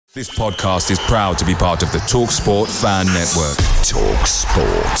This podcast is proud to be part of the TalkSport Fan Network.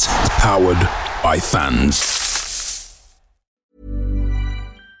 TalkSport. Powered by fans.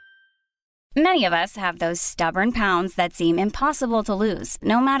 Many of us have those stubborn pounds that seem impossible to lose,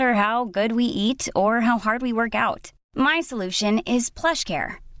 no matter how good we eat or how hard we work out. My solution is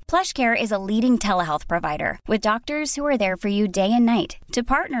PlushCare. PlushCare is a leading telehealth provider with doctors who are there for you day and night to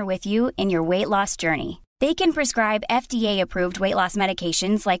partner with you in your weight loss journey. They can prescribe FDA-approved weight loss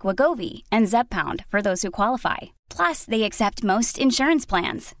medications like Wegovy and Zepbound for those who qualify. Plus, they accept most insurance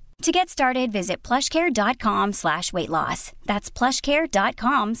plans. To get started, visit plushcare.com/weightloss. That's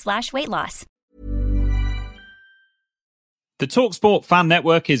plushcare.com/weightloss. The TalkSport Fan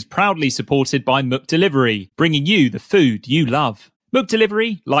Network is proudly supported by McDelivery, bringing you the food you love.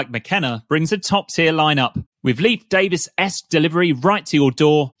 McDelivery, like McKenna, brings a top-tier lineup. With Leif Davis-esque delivery right to your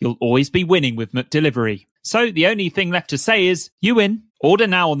door, you'll always be winning with McDelivery. So the only thing left to say is, you win. Order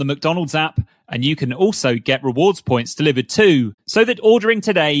now on the McDonald's app, and you can also get rewards points delivered too, so that ordering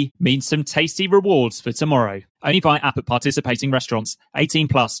today means some tasty rewards for tomorrow. Only via app at participating restaurants. 18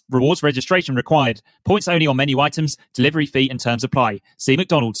 plus. Rewards registration required. Points only on menu items. Delivery fee and terms apply. See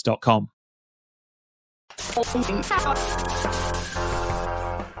mcdonalds.com.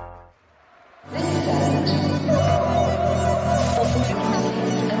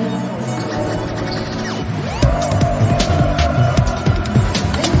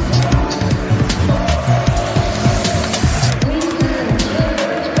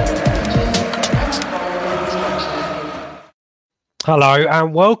 Hello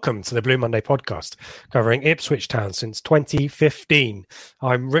and welcome to the Blue Monday podcast, covering Ipswich Town since 2015.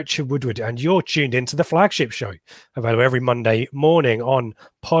 I'm Richard Woodward and you're tuned into the flagship show, available every Monday morning on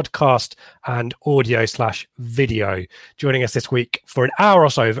podcast and audio/video. Joining us this week for an hour or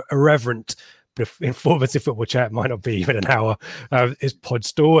so of irreverent, informative football chat, might not be even an hour, is Pod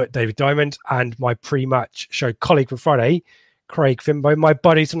Stalwart, David Diamond, and my pre-match show colleague from Friday, Craig Fimbo, my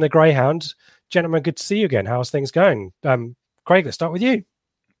buddies from the Greyhound. Gentlemen, good to see you again. How's things going? Craig, let's start with you.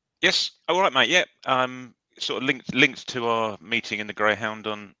 Yes, all right, mate. Yeah, sort of linked to our meeting in the Greyhound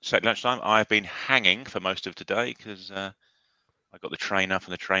on Saturday lunchtime. I've been hanging for most of today because I got the train up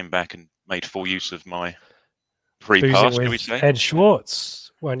and the train back and made full use of my free pass. Can we say? Ed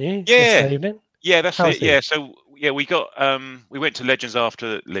Schwartz, weren't you? Yeah, evening? Yeah, that's it. Yeah, so yeah, we got we went to Legends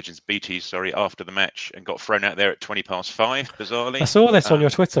BT's after the match and got thrown out there at 5:20. Bizarrely, I saw this on your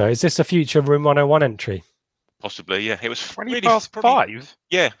Twitter. Is this a future Room 101 entry? Possibly, yeah. It was 5:20.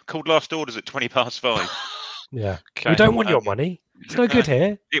 Yeah, called last orders at 5:20. Yeah, okay. We don't want your money. It's no good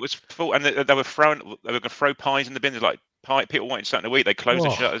here. It was full, and they were going to throw pies in the bins. Like people wanted something to eat. They closed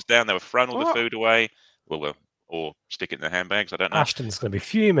the shutters down. They were throwing all the food away. Well, or stick it in their handbags. I don't know. Ashton's going to be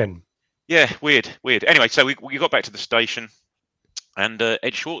fuming. Yeah, weird. Anyway, so we got back to the station, and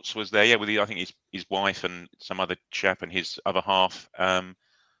Ed Schwartz was there. Yeah, with I think his wife and some other chap and his other half.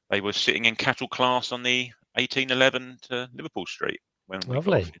 They were sitting in cattle class on the 1811 to Liverpool Street when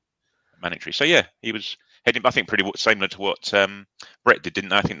Lovely. Mandatory. So yeah, he was heading. I think pretty similar to what Brett did, didn't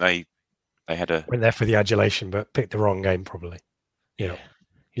they? I think they had went there for the adulation, but picked the wrong game probably. Yeah.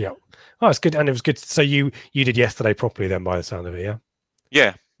 Oh, it's good, and it was good. So you did yesterday properly then, by the sound of it, yeah.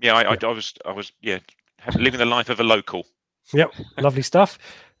 Yeah. I was living the life of a local. Yep, lovely stuff.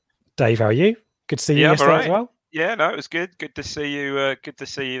 Dave, how are you? Good to see you yesterday as well. Yeah, no, it was good. Good to see you. Good to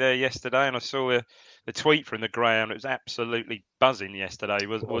see you there yesterday, and I saw the tweet from the Greyhound. It was absolutely buzzing yesterday,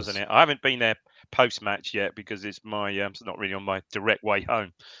 wasn't it? I haven't been there post-match yet because it's it's not really on my direct way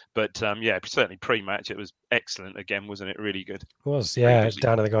home. But yeah, certainly pre-match it was excellent again, wasn't it? Really good. It was, yeah.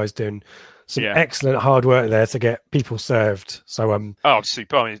 Dan and the guys doing some excellent hard work there to get people served. So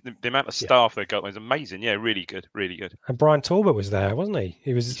super. I mean, the amount of staff they got was amazing. Yeah, really good. And Brian Talbot was there, wasn't he?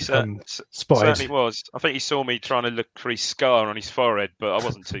 He was spotted. Certainly was. I think he saw me trying to look for his scar on his forehead, but I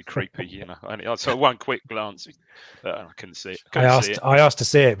wasn't too creepy, you know. I saw one quick glance. I couldn't see it. I asked to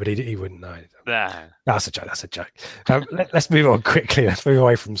see it, but he wouldn't know. Nah. That's a joke. Let's move on quickly. Let's move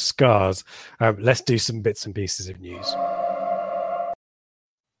away from scars. Let's do some bits and pieces of news.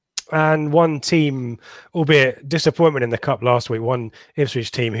 And one team, albeit disappointment in the Cup last week, one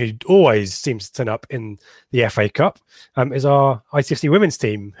Ipswich team who always seems to turn up in the FA Cup, is our ITFC women's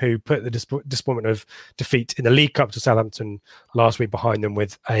team, who put the disappointment of defeat in the League Cup to Southampton last week behind them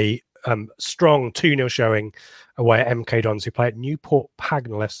with a strong 2-0 showing away at MK Dons, who play at Newport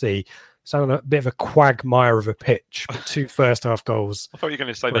Pagnell FC. Sounded a bit of a quagmire of a pitch, but 2 first-half goals. I thought you were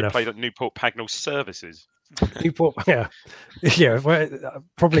going to say they played at Newport Pagnell Services. Newport, yeah. Well,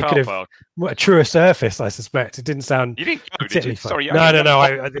 probably Car could have park. a truer surface, I suspect. It didn't sound You didn't go, did particularly you? fun. Sorry.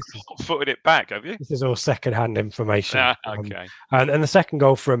 No. This footed it back, have you? This is all second-hand information. Okay. And the second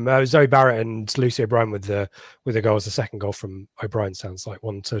goal from Zoe Barrett and Lucy O'Brien with the goals. The second goal from O'Brien sounds like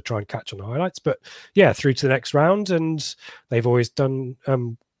one to try and catch on the highlights. But yeah, through to the next round, and they've always done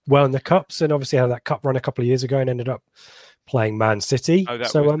well in the cups, and obviously had that cup run a couple of years ago and ended up playing Man City. Oh, that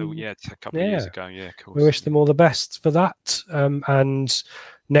so, was a couple of years ago. Yeah, of course. We wish them all the best for that. And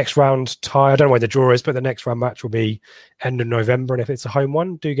next round tie, I don't know where the draw is, but the next round match will be end of November. And if it's a home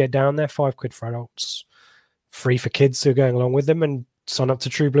one, do get down there. £5 for adults, free for kids who are going along with them, and sign up to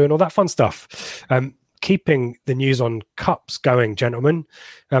True Blue and all that fun stuff. Keeping the news on cups going, gentlemen,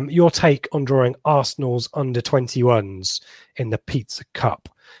 your take on drawing Arsenal's under-21s in the Pizza Cup.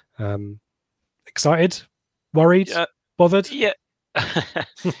 Excited? Worried? Bothered? Yeah.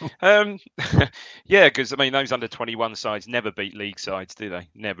 Yeah, because I mean those under 21 sides never beat league sides, do they?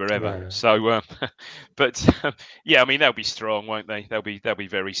 Never ever. No. So, but yeah, I mean they'll be strong, won't they? They'll be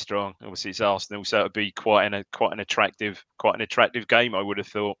very strong. Obviously, it's Arsenal, so it'll be quite an attractive game. I would have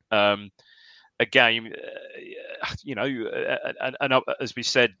thought. A game, and as we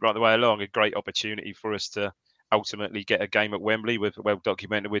said right the way along, a great opportunity for us to ultimately get a game at Wembley. We've well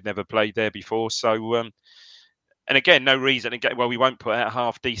documented we'd never played there before, so. And again, no reason. Again, well, we won't put out a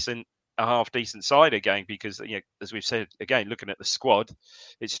half decent side again because, as we've said again, looking at the squad,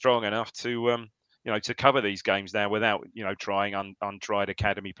 it's strong enough to to cover these games now without trying untried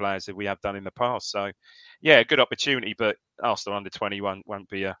academy players that we have done in the past. So, yeah, a good opportunity, but Arsenal under 21 won't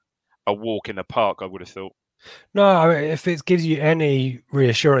be a walk in the park, I would have thought. No, I mean, if it gives you any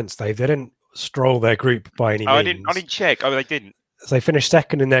reassurance, Dave, they didn't stroll their group by any means. I didn't check. Oh, they didn't. So they finished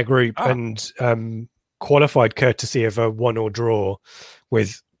second in their group and qualified courtesy of a 1-1 draw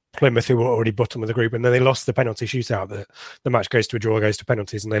with Plymouth, who were already bottom of the group, and then they lost the penalty shootout. The match goes to a draw, goes to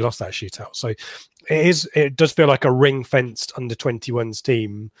penalties, and they lost that shootout. So it does feel like a ring-fenced under-21s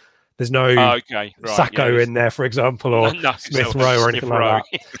team. There's no Sacco in there, for example, or Smith Rowe or anything like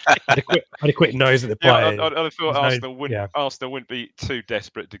that. Adequate knows that the player. I thought Arsenal wouldn't be too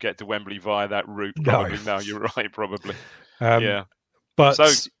desperate to get to Wembley via that route. Probably. No, you're right. Probably. But so,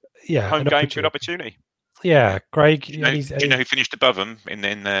 home game, opportunity. Good opportunity. Yeah, Craig. Do you know who finished above them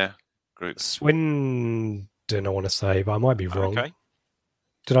in their group? Swindon, I want to say, but I might be wrong. Okay.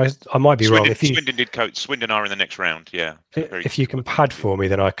 I might be wrong. Swindon did coach. Swindon are in the next round. Yeah. If you can pad for me,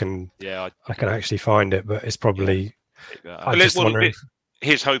 then I can. Yeah, I can actually find it, but it's probably. I'm just wondering.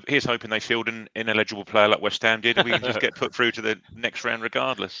 Here's hoping they field an ineligible player like West Ham did. We can just get put through to the next round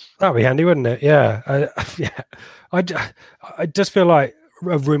regardless. That'd be handy, wouldn't it? Yeah, I just feel like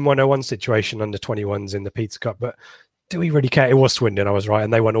a Room 101 situation under 21s in the Pizza Cup, but do we really care? It was Swindon, I was right,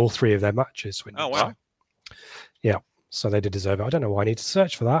 and they won all 3 of their matches. Swindon, oh wow! Yeah, so they did deserve it. I don't know why I need to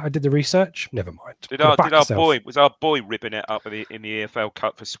search for that. I did the research. Never mind. Was our boy ripping it up in the EFL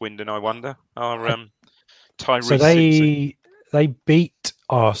Cup for Swindon? I wonder. Tyrese. So they beat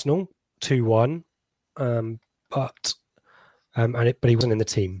Arsenal 2-1, but he wasn't in the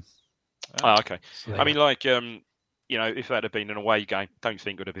team. Oh, okay. So I mean, if that had been an away game, don't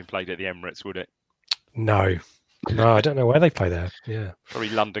think it would have been played at the Emirates, would it? No, I don't know where they play there. Yeah, probably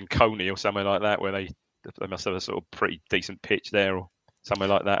London Coney or somewhere like that, where they must have a sort of pretty decent pitch there, or somewhere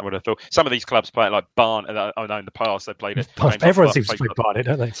like that. I would have thought some of these clubs play it like Barnet. I know in the past they played it. Everyone seems to play Barnet,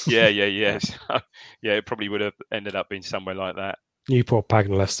 don't they? Yeah. So, it probably would have ended up being somewhere like that. Newport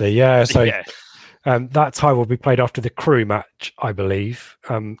Pagnell FC. Yeah. So that tie will be played after the Crew match, I believe.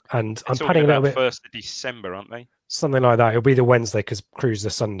 And I'm padding a little bit. 1st of December, aren't they? Something like that. It'll be the Wednesday because Crew's the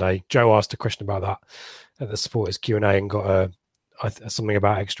Sunday. Joe asked a question about that at the supporters Q&A and got something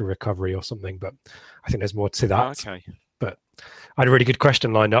about extra recovery or something. But I think there's more to that. Okay. But I had a really good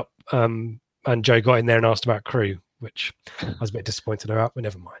question lined up, and Joe got in there and asked about Crew, which I was a bit disappointed about, but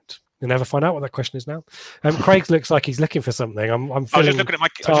never mind. You'll never find out what that question is now. Craig looks like he's looking for something. I'm just looking at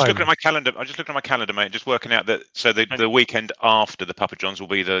my calendar, mate. Just working out that. So the weekend after the Papa John's will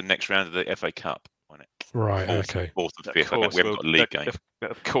be the next round of the FA Cup, won't it? Right. Okay. 4th and 5th. We haven't got a league game.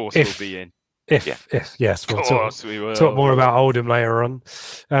 Of course, we'll be in. If yes, we'll will. Talk more about Oldham later on.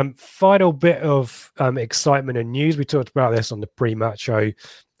 Final bit of excitement and news. We talked about this on the pre-match show,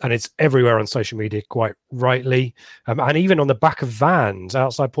 and it's everywhere on social media, quite rightly, and even on the back of vans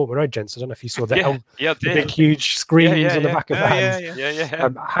outside Portman Road, gents. I don't know if you saw that. The big, huge screens on the back of vans.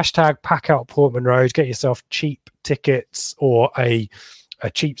 Hashtag pack out Portman Road. Get yourself cheap tickets or a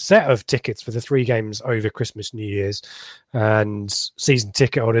cheap set of tickets for the 3 games over Christmas, New Year's, and season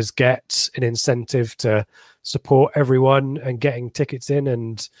ticket holders get an incentive to support everyone and getting tickets in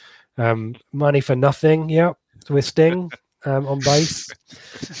and Money for nothing. Yep, with Sting on base,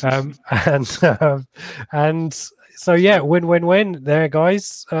 and so yeah, win there,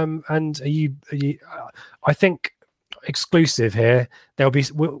 guys. And are you? I think exclusive here. There'll be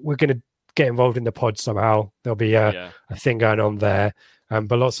we're going to get involved in the pod somehow. There'll be a thing going on there,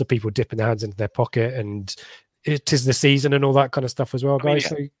 but lots of people dipping their hands into their pocket, and it is the season and all that kind of stuff as well, guys.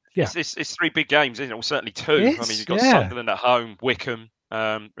 So yeah, it's 3 big games, isn't it? Well, certainly 2. I mean, you've got Sunderland at home, Wickham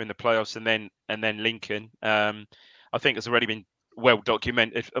in the playoffs, and then Lincoln. I think it's already been well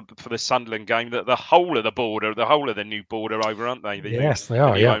documented for the Sunderland game that the whole of the new board are over, aren't they? Yes, they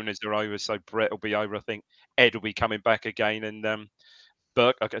are. The owners are over, so Brett will be over. I think Ed will be coming back again, and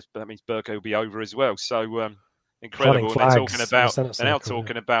Burke. I guess that means Burke will be over as well. So incredible. And they're now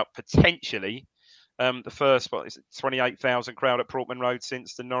talking about potentially the first 28,000 crowd at Portman Road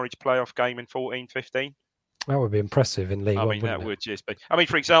since the Norwich playoff game in 14-15. That would be impressive in League One. I mean, that would just be. I mean,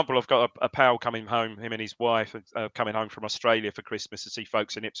 for example, I've got a pal coming home. Him and his wife coming home from Australia for Christmas to see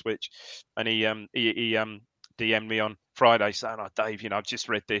folks in Ipswich, and he DM'd me on Friday saying, "Oh, Dave, I've just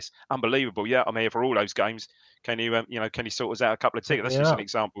read this. Unbelievable. Yeah, I'm here for all those games. Can you, can you sort us out a couple of tickets?" That's just an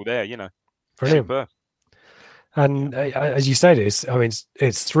example there. Brilliant. Super. And as you said,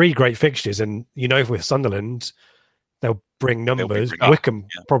 it's 3 great fixtures, and with Sunderland, they'll bring numbers. Wickham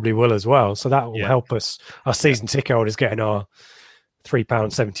probably will as well, so that will help us. Our season ticket holders getting our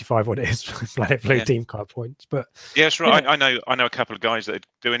 £3.75, what it is, Planet Blue team card points. But that's right. I know a couple of guys that are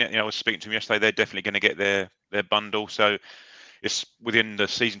doing it. I was speaking to them yesterday. They're definitely going to get their bundle. So it's within the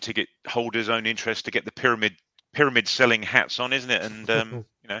season ticket holders' own interest to get the pyramid selling hats on, isn't it? And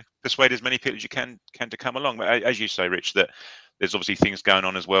persuade as many people as you can to come along. But as you say, Rich, that there's obviously things going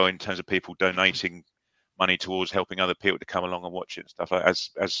on as well in terms of people donating money towards helping other people to come along and watch it and stuff like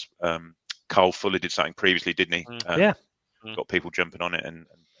as Carl Fuller did something previously, didn't he? Got people jumping on it and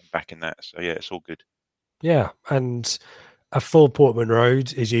backing that. So yeah, it's all good. Yeah, and a full Portman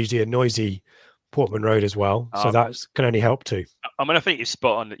Road is usually a noisy Portman Road as well, so that can only help too. I mean, I think you're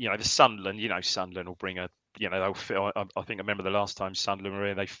spot on. The Sunderland, Sunderland will bring they'll fill. I think I remember the last time Sunderland were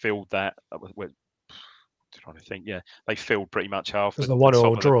here, they filled that. Trying to think, they filled pretty much half. It was the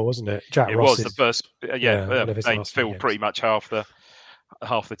 1-1 draw, wasn't it? Jack Ross was the first. They filled pretty much half the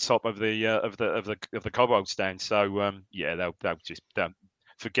top of the Cobbold stand. So they'll just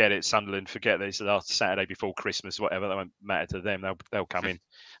forget it. Sunderland, forget this last Saturday before Christmas, whatever. That won't matter to them. They'll come in.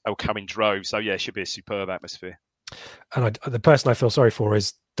 They'll come in droves. So yeah, it should be a superb atmosphere. And the person I feel sorry for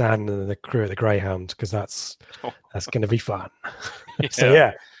is Dan and the crew at the Greyhound, because that's going to be fun.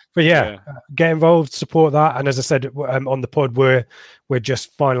 Get involved, support that, and as I said on the pod, we're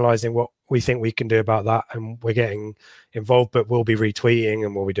just finalising what we think we can do about that, and we're getting involved. But we'll be retweeting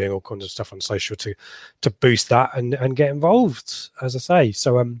and we'll be doing all kinds of stuff on social to boost that and get involved, as I say.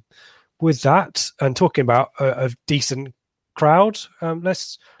 So with that, and talking about a decent crowd,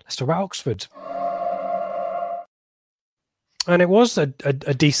 let's talk about Oxford. And it was a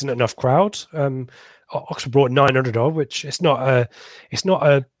decent enough crowd. Oxford brought 900 odd, which it's not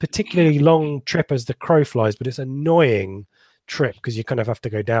a particularly long trip as the crow flies, but it's an annoying trip because you kind of have to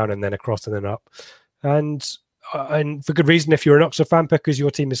go down and then across and then up, and for good reason if you're an Oxford fan, because your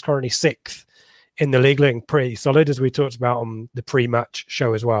team is currently 6th in the league, looking pretty solid, as we talked about on the pre-match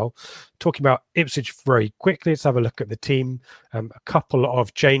show as well. Talking about Ipswich very quickly, let's have a look at the team. A couple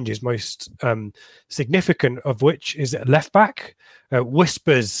of changes, most significant of which is at left back.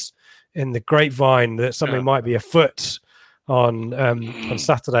 Whispers in the grapevine that something might be afoot on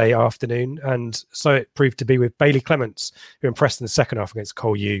Saturday afternoon, and so it proved to be, with Bailey Clements, who impressed in the second half against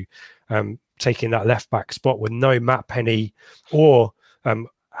Cole U, taking that left back spot with no Matt Penny or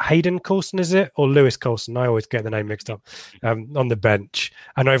Hayden Coulson, is it? Or Lewis Coulson? I always get the name mixed up. On the bench.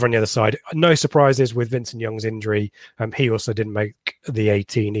 And over on the other side, no surprises with Vincent Young's injury. He also didn't make the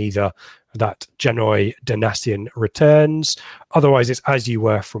 18 either. That Genoy Danassian returns. Otherwise, it's as you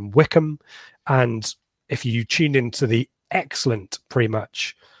were from Wickham. And if you tuned into the excellent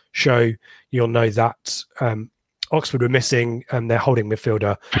pre-match show, you'll know that Oxford were missing their holding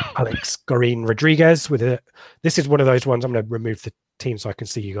midfielder, Alex Gorin Rodriguez. This is one of those ones. I'm going to remove the team so I can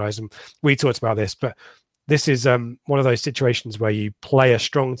see you guys. And we talked about this, but this is one of those situations where you play a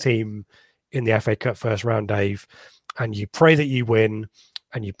strong team in the FA Cup first round, Dave, and you pray that you win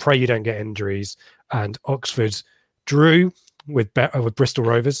and you pray you don't get injuries. And Oxford drew with Bristol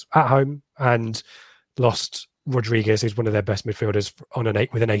Rovers at home and lost Rodriguez, who's one of their best midfielders,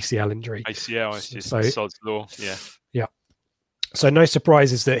 with an ACL injury. ACL, it's just sod's law. Yeah. So no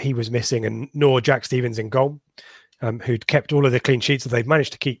surprises that he was missing, and nor Jack Stevens in goal, who'd kept all of the clean sheets that they've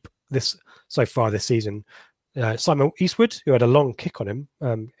managed to keep this so far this season. Simon Eastwood, who had a long kick on him,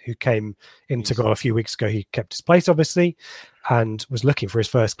 who came into goal a few weeks ago. He kept his place, obviously, and was looking for his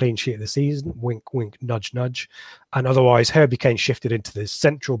first clean sheet of the season. Wink, wink, nudge, nudge. And otherwise, Herbie Kane shifted into the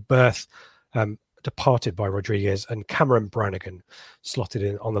central berth, departed by Rodriguez, and Cameron Brannigan slotted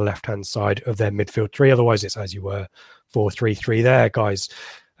in on the left-hand side of their midfield three. Otherwise, it's as you were, 4-3-3 there, guys.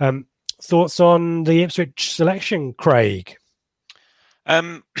 Thoughts on the Ipswich selection, Craig?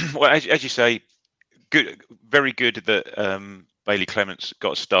 Well, as you say, good, very good that Bailey Clements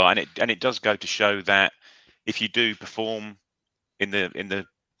got a start, and it does go to show that if you do perform in the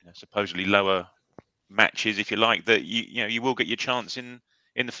supposedly lower matches, if you like, that you will get your chance in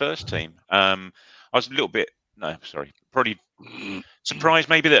the first team. I was a little bit probably surprised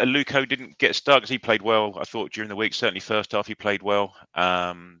maybe that Aluko didn't get a start because he played well. I thought during the week, certainly first half, he played well.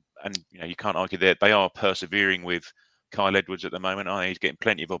 And you can't argue that they are persevering with Kyle Edwards at the moment. He's getting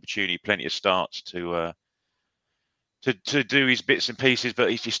plenty of opportunity, plenty of starts to do his bits and pieces,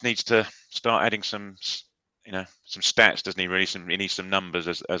 but he just needs to start adding some stats, doesn't he? Really, he needs some numbers,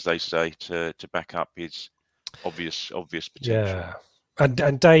 as they say, to back up his obvious potential. Yeah.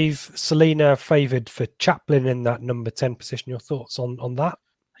 And Dave, Selina favoured for Chaplin in that number 10 position. Your thoughts on that?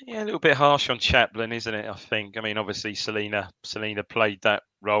 Yeah, a little bit harsh on Chaplin, isn't it? I think. I mean, obviously, Selina played that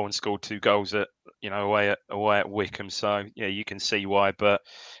role and scored 2 goals away at Wickham. So yeah, you can see why. But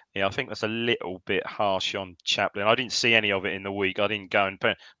yeah, I think that's a little bit harsh on Chaplin. I didn't see any of it in the week. I didn't go and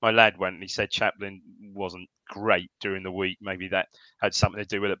my lad went and he said Chaplin wasn't great during the week. Maybe that had something to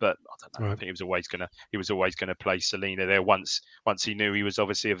do with it. But I don't know. Right. I think he was always gonna play Selina there once he knew he was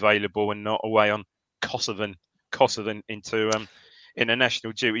obviously available and not away on Kosovan into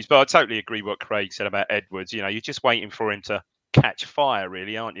international duties. But I totally agree what Craig said about Edwards. You're just waiting for him to catch fire,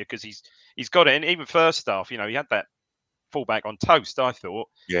 really, aren't you? Because he's got it. And even first half, he had that fullback on toast, I thought.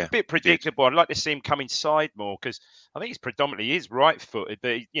 Yeah, a bit predictable. I'd like to see him come inside more because I think he's predominantly right-footed.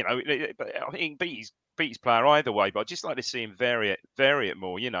 But but I think he can beat his player either way. But I'd just like to see him vary it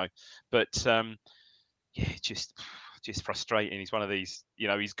more. But just frustrating. He's one of these.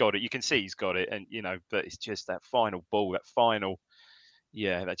 He's got it. You can see he's got it, and but it's just that final ball, that final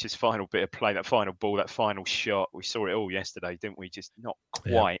bit of play, that final ball, that final shot. We saw it all yesterday, didn't we? Just not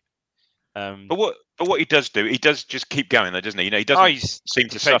quite. Yeah. But what he does do, he does just keep going, though, doesn't he? He doesn't seem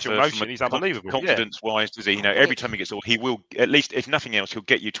to suffer motion. He's unbelievable. Confidence-wise, does he? Every time he gets he will, at least, if nothing else, he'll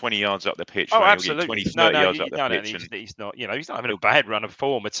get you 20 yards up the pitch. Oh, absolutely. 20, 30 yards up the pitch. He's not having a bad run of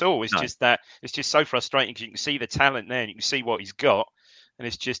form at all. It's just that it's just so frustrating because you can see the talent there and you can see what he's got, and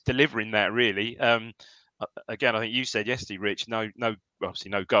it's just delivering that really. Again, I think you said yesterday, Rich,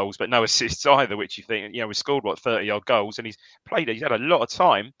 obviously no goals, but no assists either, which you think, we scored 30-odd goals and he's had a lot of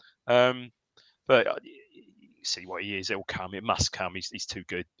time. But you see what he is. It will come. It must come. He's too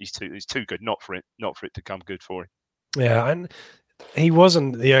good. He's too good not for it to come good for him. Yeah, and he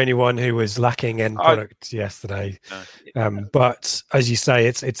wasn't the only one who was lacking end product yesterday. No. But as you say,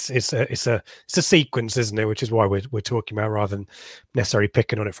 it's a sequence, isn't it? Which is why we're talking about rather than necessarily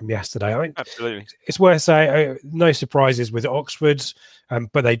picking on it from yesterday. I mean, absolutely, it's worth saying no surprises with Oxford,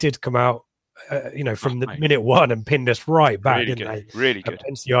 but they did come out. From the minute one and pinned us right back, really didn't good. they? Really good.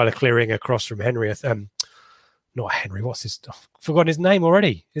 Enciala clearing across from Henry. Not Henry. What's his? I've forgotten his name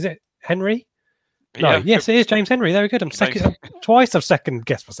already. Is it Henry? No. Yeah. Yes, it is James Henry. Very good. I'm second. Twice I've second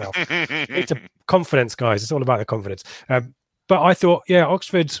guessed myself. It's a confidence, guys. It's all about the confidence. But I thought,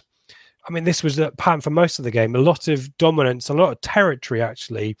 Oxford. I mean, this was the pattern for most of the game. A lot of dominance, a lot of territory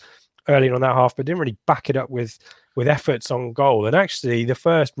actually early on that half, but didn't really back it up with efforts on goal. And actually, the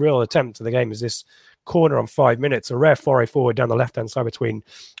first real attempt of the game is this corner on 5 minutes, a rare foray forward down the left-hand side between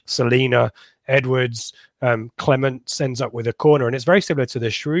Selina, Edwards, Clement ends up with a corner. And it's very similar to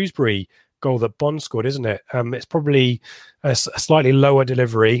the Shrewsbury goal that Bond scored, isn't it? It's probably a slightly lower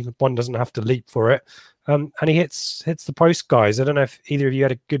delivery. Bond doesn't have to leap for it. And he hits the post, guys. I don't know if either of you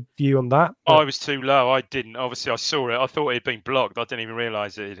had a good view on that. But... I was too low. I didn't. Obviously, I saw it. I thought it had been blocked. I didn't even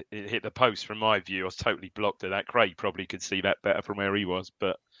realise it hit the post from my view. I was totally blocked at that. Craig probably could see that better from where he was.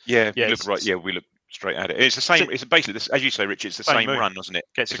 But we look straight at it. It's the same. It's basically this, as you say, Rich. It's the same run, wasn't it?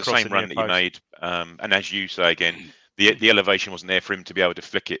 It's the same run that you made. And as you say again, the elevation wasn't there for him to be able to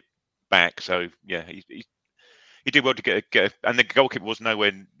flick it back. So yeah, he did well to get and the goalkeeper was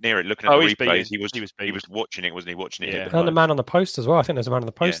nowhere near it. Looking at the replays, he was watching it, wasn't he? Watching it. Yeah. And the man on the post as well. I think there's a man on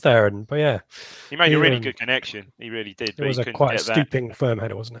the post there. He made a really good connection. He really did. It was quite a stooping, firm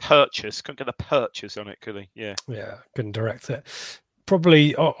header, wasn't it? Couldn't get the purchase on it, could he? Yeah. Yeah, couldn't direct it.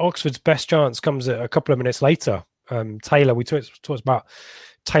 Probably Oxford's best chance comes a couple of minutes later. Taylor, we talked about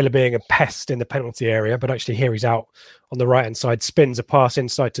Taylor being a pest in the penalty area, but actually here he's out on the right hand side, spins a pass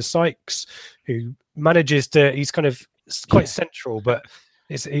inside to Sykes, who manages to. He's kind of quite central, but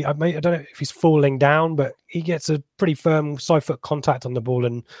I don't know if he's falling down, but he gets a pretty firm side foot contact on the ball,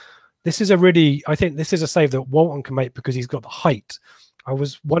 and I think this is a save that Walton can make because he's got the height. I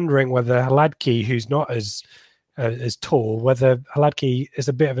was wondering whether Hladky, who's not as tall, whether Hladky is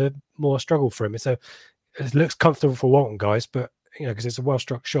a bit of a more struggle for him. It looks comfortable for Walton guys, but because it's a well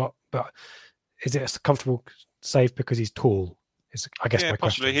struck shot. But is it a comfortable save because he's tall? I guess my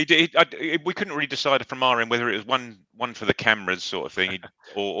possibly. question. We couldn't really decide from our end whether it was one for the cameras sort of thing,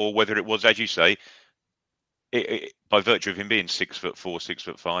 or whether it was, as you say, by virtue of him being 6'4",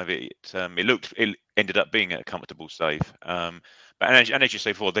 6'5", it ended up being a comfortable save. But as you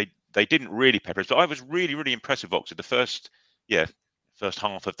say before, they didn't really pepper us. But I was really, really impressed with Oxford the first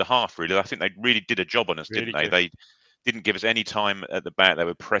half of the half. Really, I think they really did a job on us, didn't they? They didn't give us any time at the back. They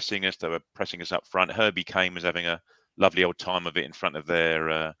were pressing us. They were pressing us up front. Herbie Kane was having a lovely old time of it in front of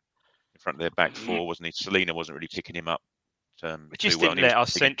their back four, wasn't he? Selena wasn't really picking him up. It just didn't let our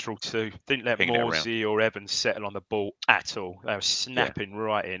central two, didn't let Morsey or Evans settle on the ball at all. They were snapping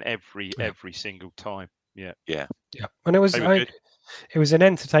right in every single time. Yeah. And it was an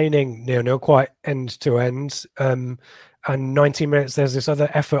entertaining 0-0, quite end to end. And 90 minutes, there's this other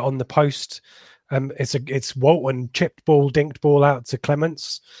effort on the post. It's Walton dinked ball out to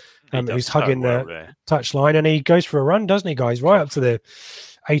Clements, who's hugging the touchline, and he goes for a run, doesn't he, guys? Right up to the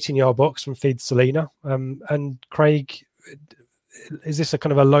 18-yard box and feeds Selena. And Craig, is this a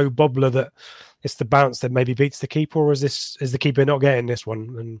kind of a low bobbler that it's the bounce that maybe beats the keeper, or is the keeper not getting this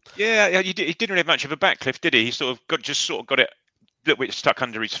one? And he didn't really have much of a backcliff, did he? He sort of got it a little bit stuck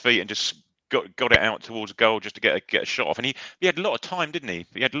under his feet and just got it out towards goal just to get a shot off. And he had a lot of time, didn't he?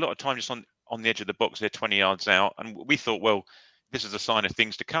 He had a lot of time just on the edge of the box there, 20 yards out. And we thought, well, this is a sign of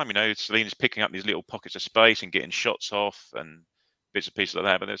things to come. Selena's picking up these little pockets of space and getting shots off and bits and pieces like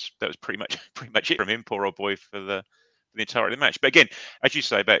that. But that was pretty much it from him, poor old boy, for the entirety of the match. But again, as you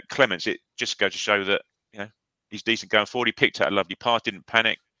say about Clements, it just goes to show that he's decent going forward. He picked out a lovely pass, didn't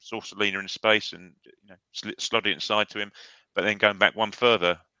panic, saw Selena in space and slotted it inside to him. But then going back one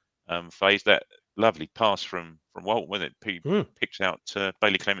further phase, that lovely pass from Walton, wasn't it? He picked out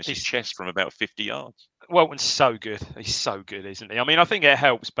Bailey Clements' chest from about 50 yards. Walton's so good. He's so good, isn't he? I mean, I think it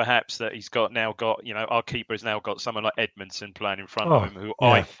helps perhaps that he's now got our keeper has now got someone like Edmondson playing in front of him, who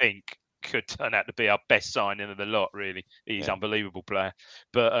I think could turn out to be our best signing of the lot. Really, he's an unbelievable player.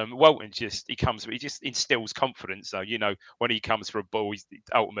 But Walton he just instills confidence. So when he comes for a ball,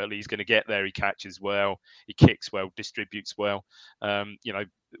 ultimately he's going to get there. He catches well, he kicks well, distributes well.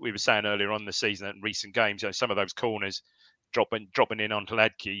 We were saying earlier on the season in recent games, some of those corners dropping in onto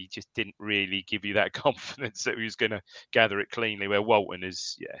Hladky just didn't really give you that confidence that he was going to gather it cleanly. Where Walton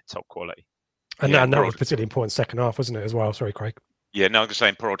is top quality. And that was particularly important second half, wasn't it, as well? Sorry, Craig. Yeah, no, I was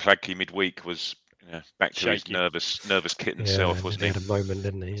saying poor old Hladky midweek was back to his nervous kitten self, wasn't he? He had a moment,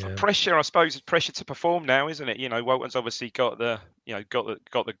 didn't he? Yeah. Pressure, I suppose, is pressure to perform now, isn't it? Walton's obviously got the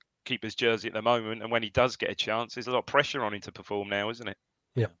keeper's jersey at the moment, and when he does get a chance, there's a lot of pressure on him to perform now, isn't it?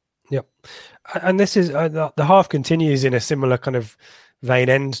 Yep. And this is the half continues in a similar kind of vein,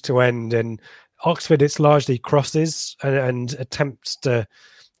 end to end. And Oxford, it's largely crosses and attempts to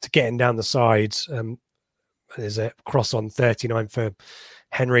get in down the side. There's a cross on 39 for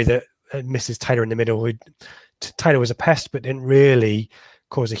Henry that misses Taylor in the middle. Taylor was a pest, but didn't really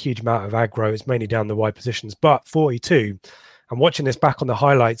cause a huge amount of aggro. It's mainly down the wide positions. But 42, I'm watching this back on the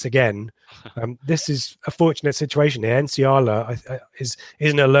highlights again. This is a fortunate situation here. Nsiala is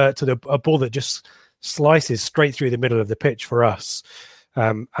an alert to a ball that just slices straight through the middle of the pitch for us.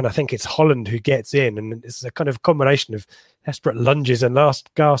 And I think it's Holland who gets in. And it's a kind of combination of desperate lunges and last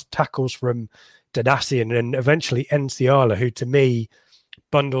gasp tackles from Danasi and then eventually Nsiala, who to me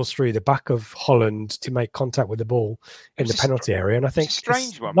bundles through the back of Holland to make contact with the ball in the penalty area. And I think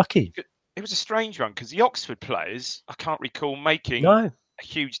strange one. Lucky. It was a strange one because the Oxford players, I can't recall making a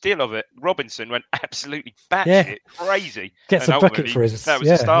huge deal of it. Robinson went absolutely batshit crazy. Gets a bucket for his. That was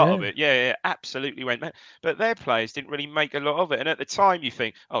the start of it. Yeah, absolutely went mad. But their players didn't really make a lot of it. And at the time, you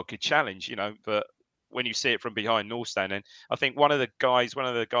think, good challenge, But when you see it from behind Northstand, and I think one of the guys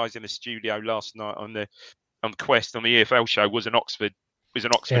in the studio last night on Quest on the EFL show was an Oxford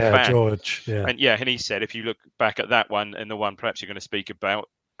fan. George. Yeah. And he said if you look back at that one and the one perhaps you're going to speak about.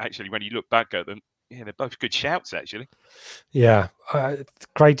 Actually, when you look back at them, they're both good shouts. Actually,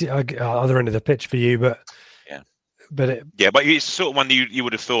 great other end of the pitch for you, but it's sort of one you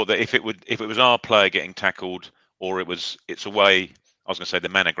would have thought that if it was our player getting tackled, or it's away. I was going to say the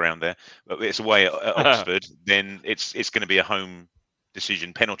manor ground there, but it's away at Oxford. Then it's going to be a home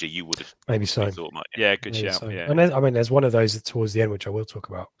decision penalty, you would have maybe so. thought, yeah, good Maybe shout. so. Yeah. And there's one of those towards the end, which I will talk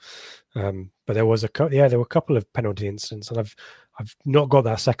about. But there was there were a couple of penalty incidents, and I've not got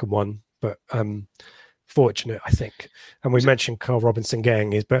that second one, but fortunate, I think. And we mentioned Carl Robinson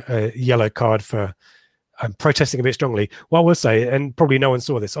getting his yellow card for protesting a bit strongly. What I will say, and probably no one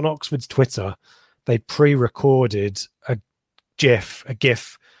saw this, on Oxford's Twitter, they pre-recorded a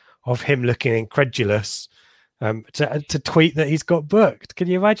GIF of him looking incredulous to tweet that he's got booked. Can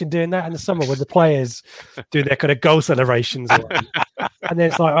you imagine doing that in the summer when the players do their kind of goal celebrations? And then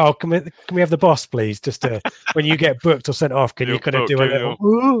it's like, oh, can we have the boss, please? Just when you get booked or sent off, can you kind of do a little,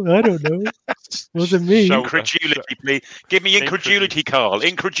 oh, I don't know. Wasn't me. Incredulity, please. Give me incredulity, Carl.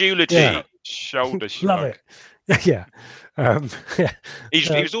 Incredulity. Yeah. Shoulder shrug. Love it. Yeah.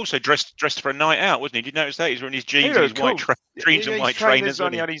 He was also dressed for a night out, wasn't he? Did you notice that? He's wearing his jeans and his white jeans and white trainers.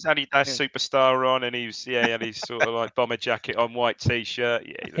 He had his Adidas Superstar on, and he had his sort of like bomber jacket on, white t-shirt.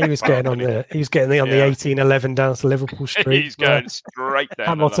 Yeah, he was getting on the 1811 down to Liverpool Street. He's going straight down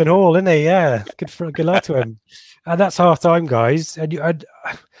Hamilton Hall, isn't he? Yeah, good luck to him. And that's half time, guys.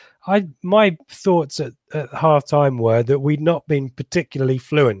 And my thoughts at half time were that we'd not been particularly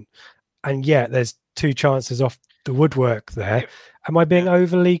fluent, and yet there's 2 chances off the woodwork there. Am I being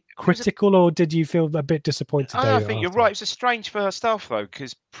overly critical, or did you feel a bit disappointed? I think you're right. It was a strange first half, though,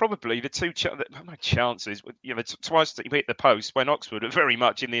 because probably the 2 chances, twice that he hit the post when Oxford are very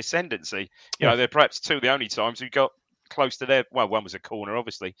much in the ascendancy. You know, they're perhaps 2 of the only times we got close to their. Well, one was a corner,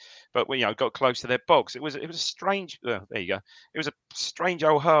 obviously, but we got close to their box. It was a strange. There you go. It was a strange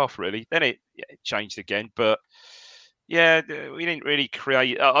old half, really. Then it changed again, but. Yeah, we didn't really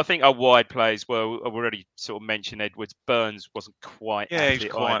create. I think our wide players were. I've already sort of mentioned Edwards. Burns wasn't quite. Yeah, he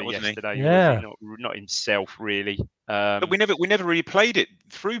was quiet, wasn't yesterday. He? Yeah, not himself really. But we never really played it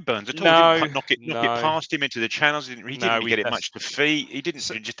through Burns at all. No, we didn't knock it past him into the channels. He didn't get it much to feet. He didn't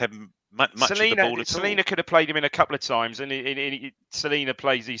just have much of the ball at all. Selena could have played him in a couple of times, and Selena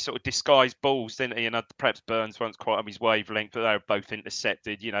plays these sort of disguised balls, didn't he? And perhaps Burns wasn't quite on his wavelength, but they were both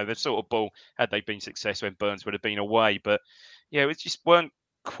intercepted. You know, the sort of ball, had they been successful, when Burns would have been away. But yeah, it just weren't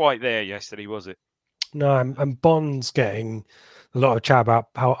quite there yesterday, was it? No, and Bond's getting a lot of chat about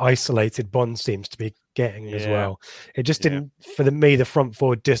how isolated Bond seems to be getting as well. It just didn't me. The front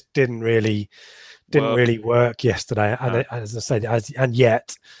four just didn't really work yesterday. And as I said, and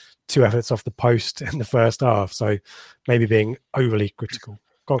yet 2 efforts off the post in the first half. So maybe being overly critical.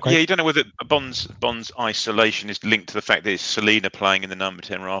 Go on, Craig. Yeah, you don't know whether Bond's isolation is linked to the fact that it's Selena playing in the number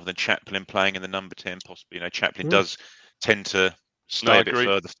 10 rather than Chaplin playing in the number 10. Possibly, Chaplin does tend to stay a bit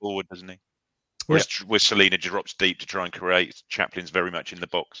further forward, doesn't he? Where Selena drops deep to try and create. Chaplin's very much in the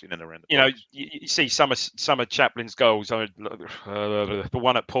box, in and around the box. You see some of Chaplin's goals. The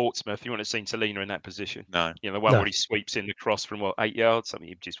one at Portsmouth, you wouldn't have seen Selena in that position. No. The one where he sweeps in the cross from 8 yards, something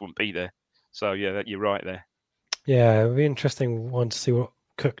he just wouldn't be there. So yeah, you're right there. Yeah, it'll be interesting one to see what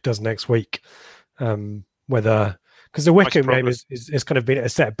Cook does next week. Whether because the Wycombe game is kind of been a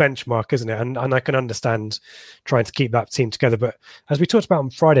set benchmark, isn't it? And I can understand trying to keep that team together. But as we talked about on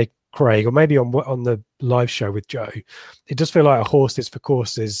Friday, Craig, or maybe on the live show with Joe, it does feel like a horses for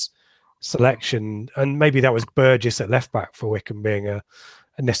courses selection, and maybe that was Burgess at left back for Wycombe being a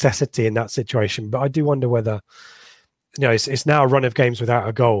necessity in that situation. But I do wonder whether it's now a run of games without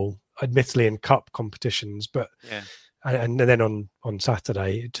a goal, admittedly in cup competitions, but and then on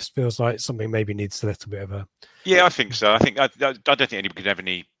Saturday it just feels like something maybe needs a little bit of a. Yeah, I think so. I don't think anybody could have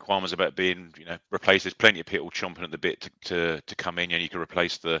any qualms about being replaced. There's plenty of people chomping at the bit to come in. You could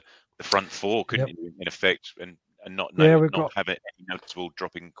replace the front four, couldn't you, in effect, and not have any noticeable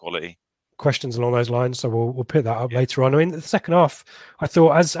drop in quality. Questions along those lines, so we'll pick that up later on. I mean, the second half, I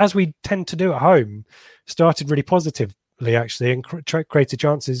thought, as we tend to do at home, started really positively actually, and created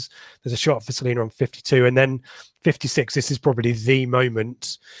chances. There's a shot for Selena on 52, and then 56. This is probably the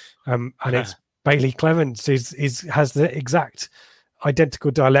moment, and it's Bailey Clements has the exact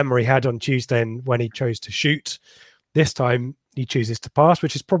identical dilemma he had on Tuesday, and when he chose to shoot. This time he chooses to pass,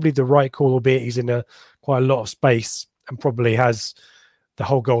 which is probably the right call, albeit he's in quite a lot of space and probably has the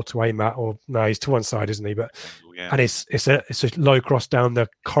whole goal to aim at. Or no, he's to one side, isn't he? But and it's a low cross down the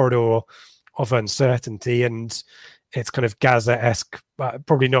corridor of uncertainty, and it's kind of Gaza-esque, but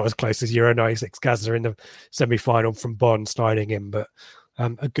probably not as close as Euro 96 Gaza in the semi-final from Bond sliding in, but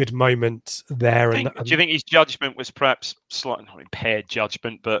a good moment there. Do you think his judgment was perhaps slightly not impaired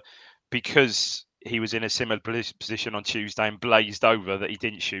judgment, but because he was in a similar position on Tuesday and blazed over that he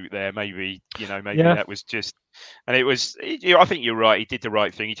didn't shoot there? Maybe that was just And it was, I think you're right. He did the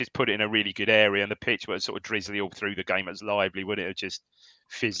right thing. He just put it in a really good area, and the pitch was sort of drizzly all through the game. It was lively, wouldn't it? It just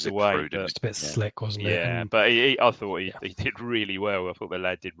fizzed away. It was a bit slick, wasn't it? Yeah, but I thought he did really well. I thought the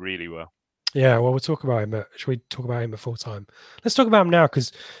lad did really well. Yeah, well, we'll talk about him. Should we talk about him at full time? Let's talk about him now,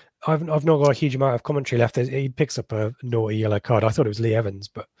 because I've not got a huge amount of commentary left. He picks up a naughty yellow card. I thought it was Lee Evans,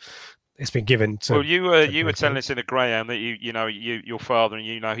 but it's been given to. Well, you were telling us in the Graham that your father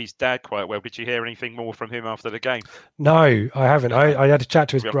and his dad quite well. Did you hear anything more from him after the game? No, I haven't. I had a chat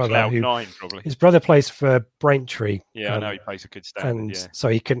to his brother. His brother plays for Braintree. Yeah, I know he plays a good standard. And so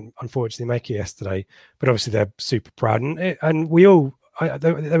he couldn't unfortunately make it yesterday. But obviously they're super proud, and we all.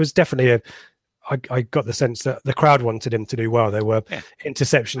 There was definitely I got the sense that the crowd wanted him to do well. There were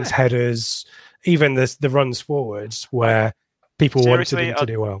interceptions, headers, even the runs forwards where people wanted him to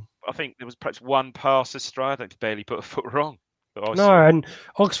do well. I think there was perhaps one pass astray. I think he barely put a foot wrong. And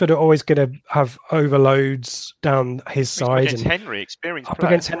Oxford are always going to have overloads down his side. Against Henry, experienced player.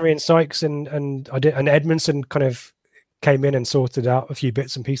 Against Henry and Sykes, and Edmondson kind of came in and sorted out a few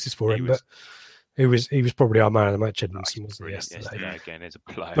bits and pieces for him. But he was probably our man of the match, Edmondson, wasn't he, yesterday? Again, as a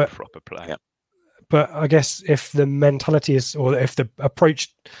player, proper player. Yeah. But I guess if the mentality is, or if the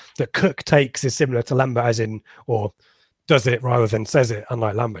approach that Cook takes is similar to Lambert, as in, or does it rather than says it,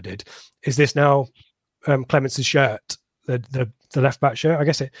 unlike Lambert did, is this now Clements' shirt, the left back shirt? I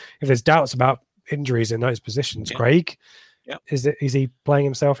guess if there's doubts about injuries in those positions, Craig, is he playing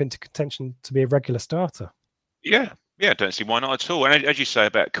himself into contention to be a regular starter? Yeah, I don't see why not at all. And as you say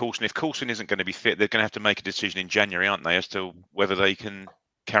about Coulson, if Coulson isn't going to be fit, they're going to have to make a decision in January, aren't they, as to whether they can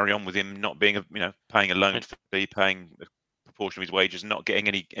carry on with him not being, paying a loan fee, paying a proportion of his wages, and not getting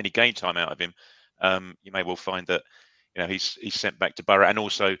any game time out of him. You may well find that he's sent back to Borough, and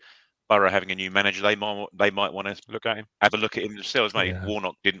also Borough having a new manager, they might want to look at him, have a look at him themselves. Maybe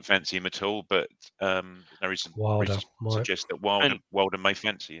Warnock didn't fancy him at all, but there is some Wilder suggest that Wilder may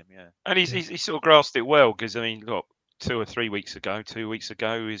fancy him. Yeah, and he's sort of grasped it well, because look, 2 or 3 weeks ago,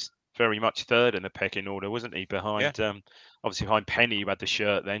 he's very much third in the pecking order, wasn't he? Behind obviously behind Penny, who had the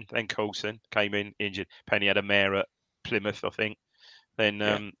shirt then Coulson came in injured. Penny had a mare at Plymouth, I think.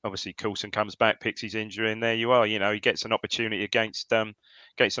 Then obviously Coulson comes back, picks his injury, and there you are. He gets an opportunity against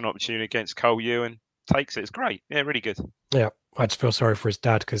Cole Ewan and takes it. It's great. Yeah, really good. Yeah, I just feel sorry for his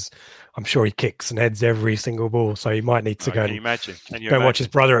dad, because I'm sure he kicks and heads every single ball, so he might need to go and watch his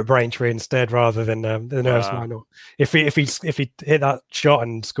brother at Braintree instead, rather than the nerves might not. If he hit that shot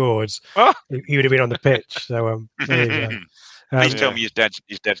and scored, he would have been on the pitch. So there you go. Please tell me his dad's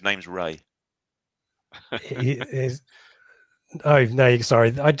name's Ray. Oh no,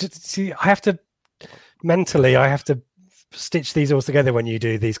 sorry. I have to stitch these all together when you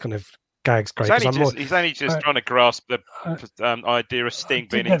do these kind of gags, Craig. He's only just trying to grasp the idea of Sting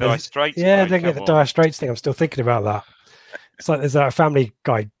being in Dire Straits. Yeah, I didn't get the Dire Straits thing. I'm still thinking about that. It's like there's that Family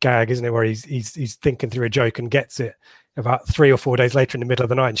Guy gag, isn't it, where he's thinking through a joke and gets it about 3 or 4 days later in the middle of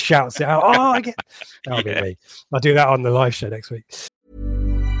the night and shouts it out. Oh, I get. That'll be me. I'll do that on the live show next week.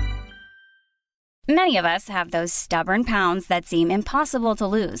 Many of us have those stubborn pounds that seem impossible to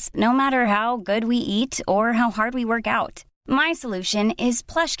lose, no matter how good we eat or how hard we work out. My solution is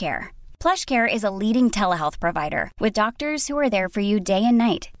PlushCare. PlushCare is a leading telehealth provider with doctors who are there for you day and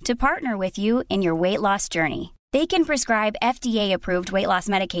night to partner with you in your weight loss journey. They can prescribe FDA-approved weight loss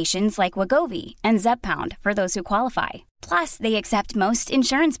medications like Wegovy and Zepbound for those who qualify. Plus, they accept most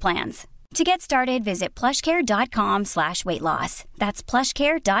insurance plans. To get started, visit plushcare.com/weightloss. That's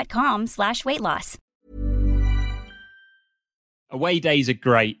plushcare.com/weightloss. Away days are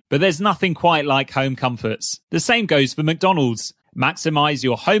great, but there's nothing quite like home comforts. The same goes for McDonald's. Maximise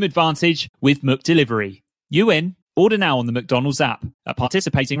your home advantage with McDelivery. You in? Order now on the McDonald's app. At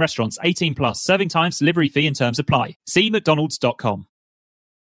participating restaurants, 18 plus, serving times, delivery fee and terms apply. See mcdonalds.com.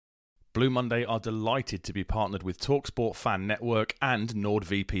 Blue Monday are delighted to be partnered with TalkSport Fan Network and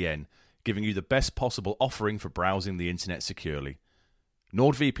NordVPN, giving you the best possible offering for browsing the internet securely.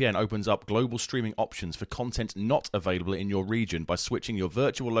 NordVPN opens up global streaming options for content not available in your region by switching your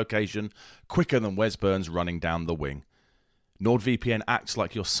virtual location quicker than Wes Burns running down the wing. NordVPN acts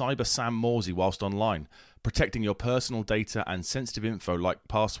like your cyber Sam Morsey whilst online, protecting your personal data and sensitive info like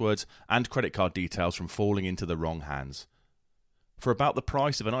passwords and credit card details from falling into the wrong hands. For about the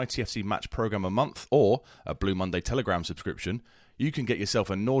price of an ITFC match program a month or a Blue Monday Telegram subscription, you can get yourself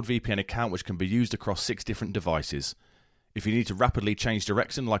a NordVPN account which can be used across 6 different devices. If you need to rapidly change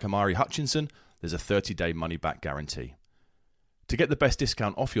direction like Amari Hutchinson, there's a 30-day money-back guarantee. To get the best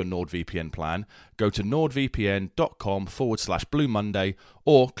discount off your NordVPN plan, go to nordvpn.com/Blue Monday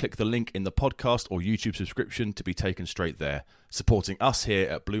or click the link in the podcast or YouTube subscription to be taken straight there, supporting us here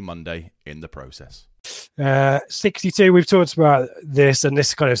at Blue Monday in the process. 62, we've talked about this, and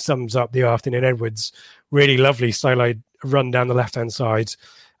this kind of sums up the afternoon. Edwards, really lovely solo run down the left-hand side,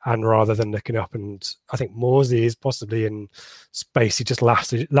 and rather than looking up, and I think Morsey is possibly in space, he just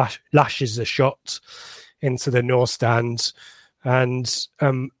lashes a shot into the north stand. And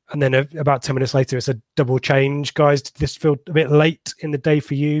then about 10 minutes later, it's a double change. Guys, did this feel a bit late in the day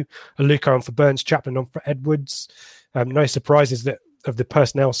for you? Luca on for Burns, Chaplin on for Edwards. No surprises that of the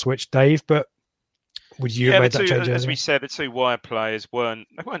personnel switch, Dave, but would you have made that change? As we said, the two wide players weren't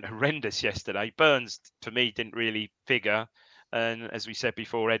horrendous yesterday. Burns, for me, didn't really figure. And as we said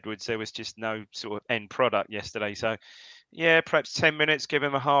before, Edwards, there was just no sort of end product yesterday. So, yeah, perhaps 10 minutes, give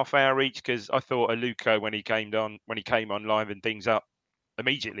him a half hour each, because I thought Aluko, when he came on, livened things up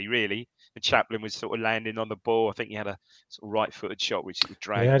immediately, really. And Chaplin was sort of landing on the ball. I think he had a sort of right-footed shot, which he was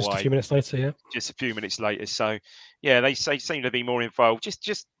dragged wide. Just a few minutes later, yeah. Just a few minutes later. So, yeah, they seem to be more involved.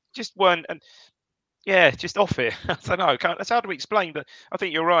 Just weren't... And, yeah, just off it. I don't know. That's hard to explain, but I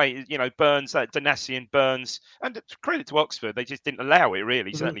think you're right. You know, Burns, that Danasi and Burns, and credit to Oxford, they just didn't allow it, really.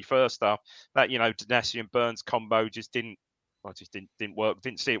 Mm-hmm. Certainly first half, that, you know, Danasi and Burns combo just didn't work.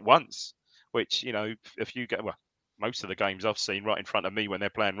 Didn't see it once, which, you know, most of the games I've seen right in front of me, when they're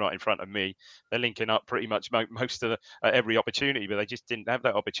playing right in front of me, they're linking up pretty much most of every opportunity, but they just didn't have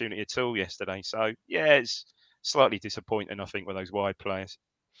that opportunity at all yesterday. So, yeah, it's slightly disappointing, I think, with those wide players.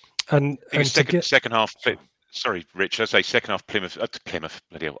 And second half. Sorry, Rich. I say second half. Plymouth,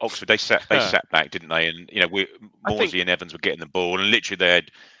 bloody hell, Oxford. They sat back, didn't they? And you know, Morsey and Evans were getting the ball, and literally they had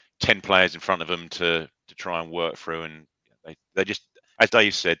 10 players in front of them to try and work through. And they just, as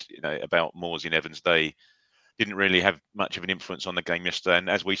Dave said, you know, about Morsey and Evans, they didn't really have much of an influence on the game yesterday. And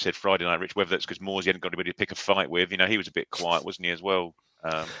as we said Friday night, Rich, whether that's because Morsey hadn't got anybody to pick a fight with, you know, he was a bit quiet, wasn't he, as well?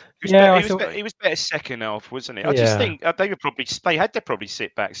 He was better second half, wasn't it? I just think they had to probably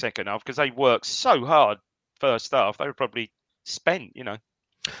sit back second half, because they worked so hard first half. They were probably spent, you know.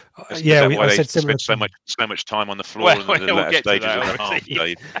 I said similar. Spent so much time on the floor in the latter stages of the half.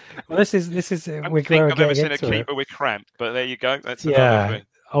 Dave. Well, this is. I've never seen a keeper with cramp, but there you go. That's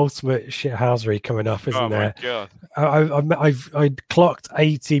ultimate shithousery coming up, isn't there? Oh my God! I clocked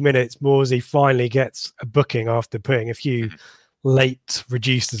 80 minutes. Morsey finally gets a booking after putting a few late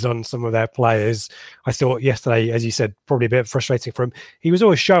reducers on some of their players. I thought yesterday, as you said, probably a bit frustrating for him. He was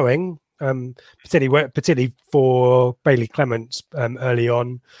always showing, particularly for Bailey Clements early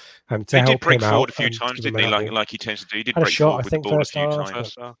on. To he help did break him forward out, a few times, didn't he? Like he tends to do. He did had break a shot, forward I think, with the ball a first few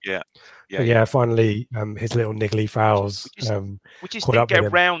half. times. Yeah. Finally, his little niggly fouls. We just didn't get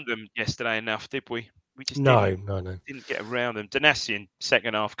around them yesterday enough, did we? We just didn't get around them. Danasi in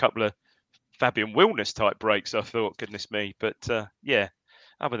second half, couple of Fabian Wilness type breaks, I thought, goodness me. But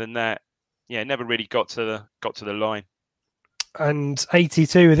other than that, never really got to the line. And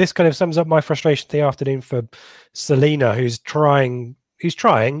 82, this kind of sums up my frustration the afternoon for Selina, who's trying,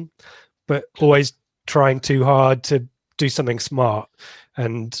 but always trying too hard to do something smart.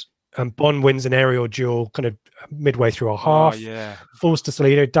 And Bond wins an aerial duel kind of midway through a half. Falls to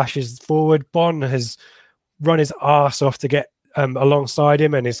Selina, dashes forward. Bond has run his arse off to get alongside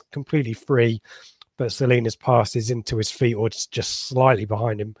him and is completely free, but Selina's pass is into his feet or just slightly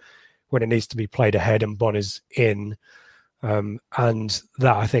behind him when it needs to be played ahead, and Bon is in. And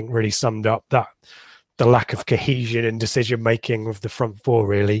that, I think, really summed up the lack of cohesion and decision making of the front four,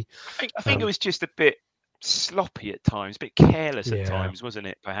 really. I think it was just a bit sloppy at times, a bit careless at times, wasn't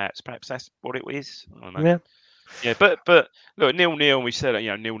it? Perhaps that's what it is. I don't know. Yeah, but look, 0-0. We said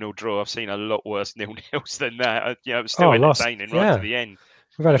 0-0 draw. I've seen a lot worse 0-0s than that. It was still entertaining right to the end.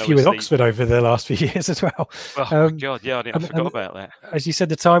 We've had a few with Oxford over the last few years as well. Oh my God, I forgot about that. As you said,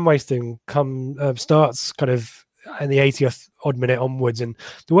 the time wasting starts kind of in the 80th odd minute onwards, and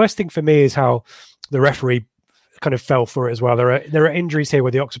the worst thing for me is how the referee kind of fell for it as well. There are injuries here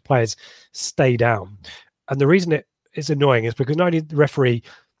where the Oxford players stay down, and the reason it is annoying is because not only the referee.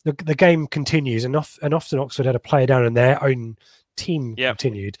 The game continues, and often Oxford had a player down and their own team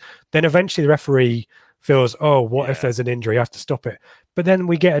continued. Then eventually the referee feels, what if there's an injury? I have to stop it. But then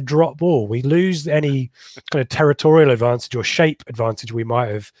we get a drop ball. We lose any kind of territorial advantage or shape advantage we might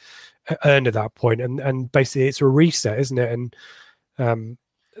have earned at that point. And basically it's a reset, isn't it? And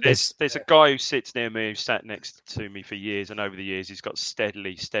there's a guy who sits near me who sat next to me for years, and over the years he's got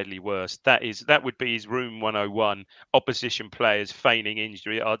steadily worse. That would be his room 101. Opposition players feigning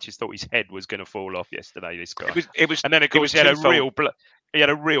injury. I just thought his head was going to fall off yesterday. This guy. It was, and then of course he had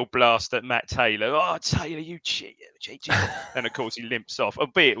a real blast at Matt Taylor. Oh, Taylor, you cheat! And of course he limps off.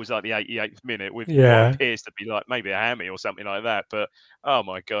 Albeit it was like the 88th minute with what appears to be like maybe a hammy or something like that. But oh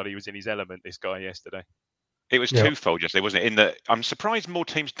my God, he was in his element. This guy yesterday. It was twofold yesterday, wasn't it? In that, I'm surprised more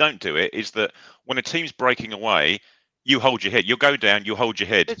teams don't do it. Is that when a team's breaking away, you hold your head. You'll go down. You'll hold your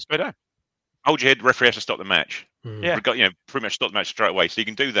head. It's better. Hold your head. Referee has to stop the match. Yeah. Pretty much stop the match straight away. So you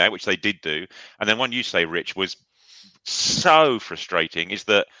can do that, which they did do. And then one you say, Rich, was so frustrating. Is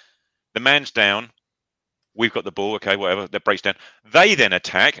that the man's down. We've got the ball, okay, whatever, that breaks down. They then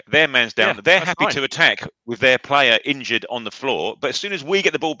attack, their man's down. Yeah, they're happy to attack with their player injured on the floor. But as soon as we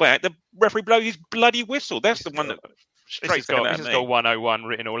get the ball back, the referee blows his bloody whistle. That's the one that This has got 101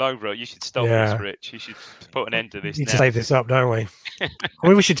 written all over it. You should stop this, Rich. You should put an end to this. We need to save this up, don't we? I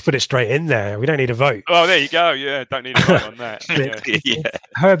mean, we should put it straight in there. We don't need a vote. Oh, there you go. Yeah, don't need a vote on that.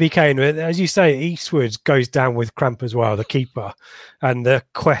 Herbie Kane, as you say, Eastwood goes down with cramp as well, the keeper. And the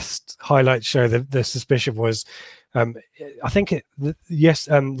Quest highlights show the suspicion was, I think,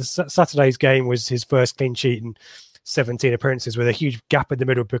 the Saturday's game was his first clean sheet in 17 appearances with a huge gap in the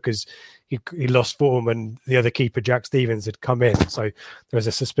middle because he lost form and the other keeper, Jack Stevens, had come in. So there was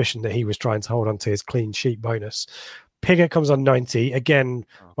a suspicion that he was trying to hold on to his clean sheet bonus. Piggott comes on 90. Again,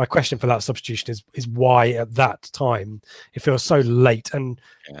 my question for that substitution is why at that time it feels so late. And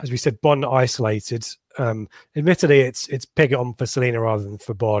as we said, Bonne isolated. Admittedly, it's Piggott on for Selena rather than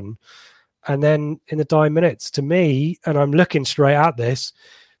for Bonne. And then in the dying minutes, to me, and I'm looking straight at this,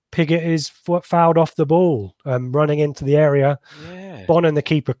 Piggott is fouled off the ball, running into the area. Yeah. Bonne and the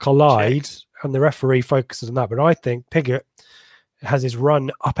keeper collide, and the referee focuses on that. But I think Piggott has his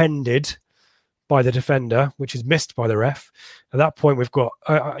run upended by the defender, which is missed by the ref. At that point, we've got.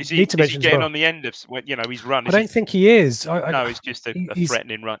 Is he getting on the end of his run? I don't think he is. No, it's just a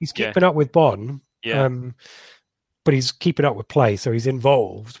threatening run. He's keeping up with Bonne. Yeah. But he's keeping up with play, so he's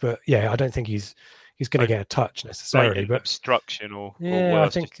involved. But I don't think he's going to get a touch necessarily, but obstruction or I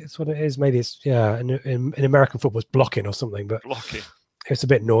think it's what it is. Maybe it's in American football, it's blocking or something. But blocking, it's a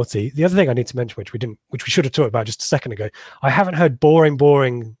bit naughty. The other thing I need to mention, which we should have talked about just a second ago, I haven't heard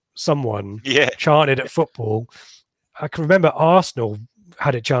boring someone chanted at football. I can remember Arsenal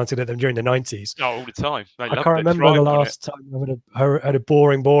had it chanted at them during the 90s. Oh, all the time. I can't remember the last time I had a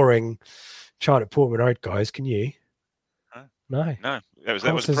boring chant at Portman Road, guys. Can you? No. That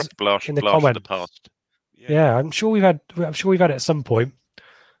was a blast in the past. Yeah, I'm sure we've had it at some point.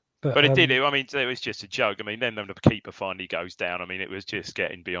 But it did. I mean, it was just a joke. I mean, then the keeper finally goes down. I mean, it was just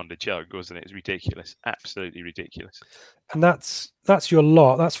getting beyond a joke, wasn't it? It's ridiculous, absolutely ridiculous. And that's your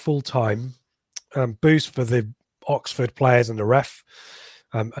lot. That's full time. Boost for the Oxford players and the ref.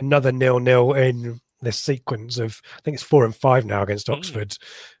 Another 0-0 in this sequence of, I think it's 4 and 5 now against Oxford.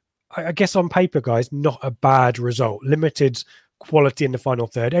 I guess on paper, guys, not a bad result. Limited quality in the final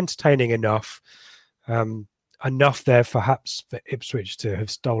third, entertaining enough. Enough there perhaps for Ipswich to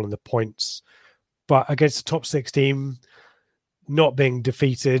have stolen the points. But against the top 6 team, not being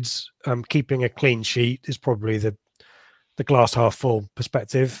defeated, keeping a clean sheet is probably the glass half full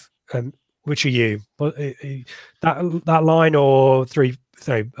perspective. Which are you? That line or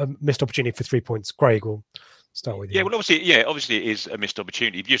a missed opportunity for 3 points? Craig, we'll start with you. Yeah, well, obviously it is a missed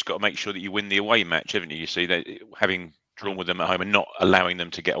opportunity. You've just got to make sure that you win the away match, haven't you? You see, that having drawn with them at home and not allowing them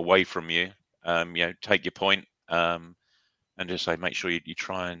to get away from you, take your point, and just say make sure you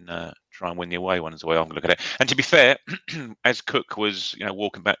try and win the away one is the way I'm going to look at it. And to be fair, as Cook was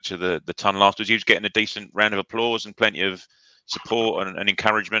walking back to the tunnel afterwards, he was getting a decent round of applause and plenty of support and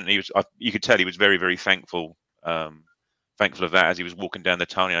encouragement. And you could tell he was very, very thankful of that as he was walking down the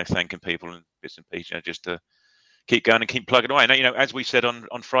tunnel, thanking people and bits and pieces, just to keep going and keep plugging away. And as we said on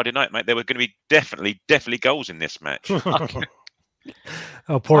Friday night, mate, there were going to be definitely goals in this match.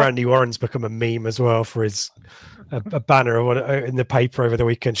 Oh, poor Andy Warren's become a meme as well for his a banner in the paper over the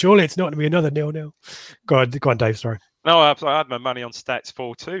weekend. Surely it's not going to be another 0-0. Go on, Dave. Sorry. No, I had my money on Stats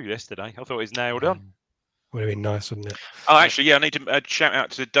 4-2 yesterday. I thought it was nailed on. Would have been nice, wouldn't it? Oh, actually, I need to shout out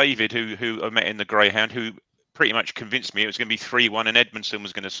to David, who I met in the Greyhound, who pretty much convinced me it was going to be 3-1 and Edmondson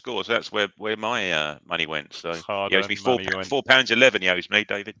was going to score. So that's where my money went. So he owes me £4.11. He owes me,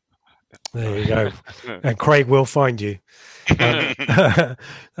 David. There you go. And Craig will find you.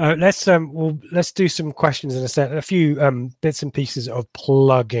 Let's do some questions in a set. A few bits and pieces of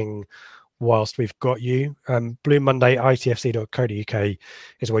plugging whilst we've got you. Blue Monday, itfc.co.uk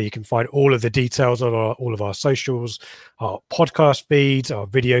is where you can find all of the details on all of our socials, our podcast feeds, our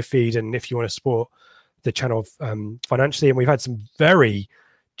video feed, and if you want to support the channel financially. And we've had some very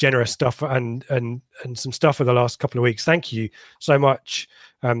generous stuff and some stuff for the last couple of weeks. Thank you so much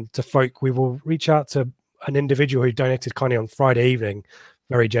to folk. We will reach out to an individual who donated kindly on Friday evening.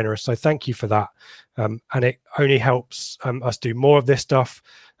 Very generous. So thank you for that. And it only helps us do more of this stuff.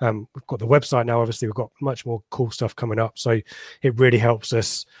 We've got the website now. Obviously, we've got much more cool stuff coming up. So it really helps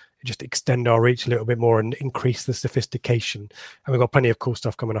us just extend our reach a little bit more and increase the sophistication. And we've got plenty of cool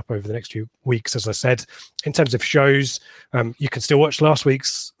stuff coming up over the next few weeks. As I said, in terms of shows, you can still watch last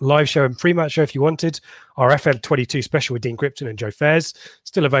week's live show and pre-match show if you wanted. Our FM22 special with Dean Krypton and Joe Fairs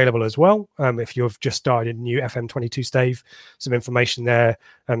still available as well. If you've just started a new FM22 stave, some information there,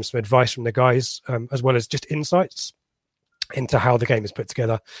 some advice from the guys, as well as just insights into how the game is put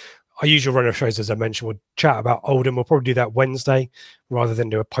together. Our usual run of shows, as I mentioned, we'll chat about Oldham. We'll probably do that Wednesday rather than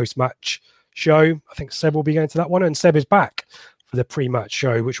do a post-match show. I think Seb will be going to that one, and Seb is back for the pre-match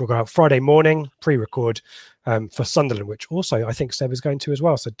show, which will go out Friday morning, pre-record for Sunderland, which also I think Seb is going to as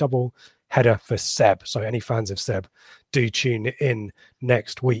well. So double header for Seb. So any fans of Seb, do tune in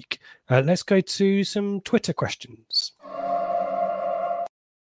next week. Let's go to some Twitter questions.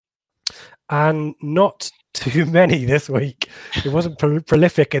 And not too many this week. It wasn't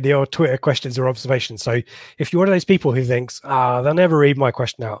prolific in the old Twitter questions or observations. So if you're one of those people who thinks, they'll never read my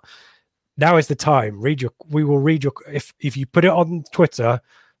question out, now is the time. We will read your. If you put it on Twitter,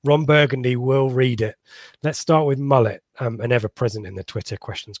 Ron Burgundy will read it. Let's start with Mullet, an ever present in the Twitter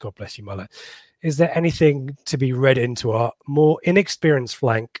questions. God bless you, Mullet. Is there anything to be read into our more inexperienced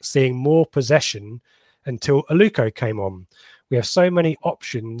flank seeing more possession until Aluko came on? We have so many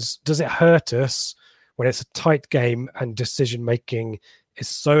options. Does it hurt us when it's a tight game and decision making is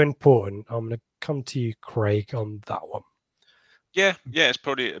so important? I'm going to come to you, Craig, on that one. Yeah, it's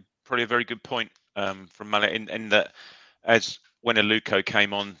probably a very good point from Mallet in that as when Aluko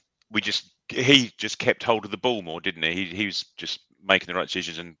came on, he just kept hold of the ball more, didn't he? He was just making the right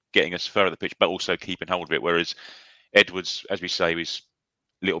decisions and getting us further the pitch, but also keeping hold of it. Whereas Edwards, as we say, was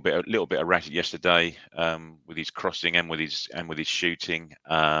a little bit erratic yesterday with his crossing and with his shooting.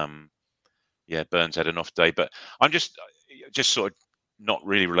 Burns had an off day, but I'm just sort of not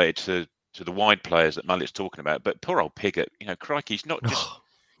really related to the wide players that Mullet's talking about. But poor old Pigott, crikey, he's not just.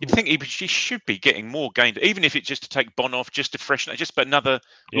 You'd think he should be getting more games, even if it's just to take Bon off, just to freshen, just put another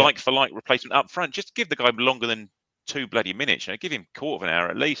like-for-like replacement up front. Just give the guy longer than 2 bloody minutes. Give him quarter of an hour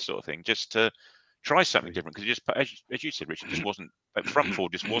at least, sort of thing, just to try something different. Because as you said, Richard, just wasn't that front four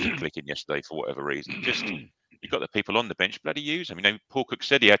just wasn't clicking yesterday for whatever reason. Just you got the people on the bench, bloody use them. Paul Cook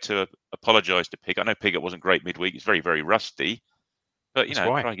said he had to apologise to Pigott. I know Pigott wasn't great midweek; he's very, very rusty. But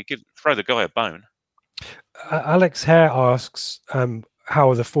throw the guy a bone. Alex Hare asks, how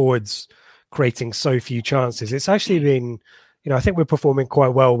are the forwards creating so few chances? It's actually been, I think we're performing quite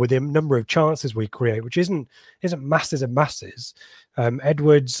well with the number of chances we create, which isn't masses and masses.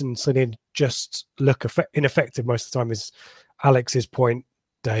 Edwards and Slinian just look ineffective most of the time. Is Alex's point,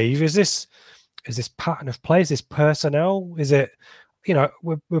 Dave? Is this pattern of play? Is this personnel? Is it?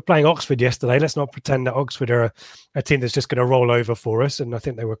 We're playing Oxford yesterday. Let's not pretend that Oxford are a team that's just going to roll over for us, and I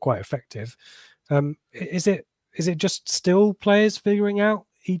think they were quite effective. Is it just still players figuring out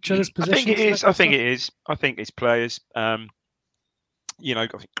each other's positions? I think it is. I think it's players. I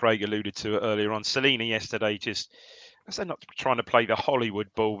think Craig alluded to it earlier on. Salini yesterday I said not trying to play the Hollywood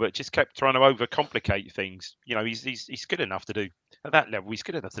ball, but just kept trying to overcomplicate things. He's good enough to do at that level. He's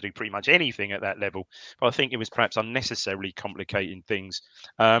good enough to do pretty much anything at that level. But I think it was perhaps unnecessarily complicating things.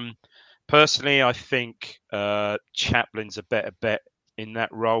 Personally, I think Chaplin's a better bet in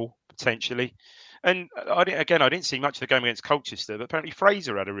that role potentially. And I didn't see much of the game against Colchester, but apparently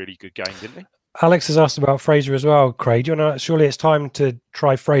Fraser had a really good game, didn't he? Alex has asked about Fraser as well, Craig. Surely it's time to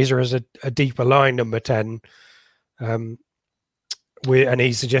try Fraser as a deeper line number 10. And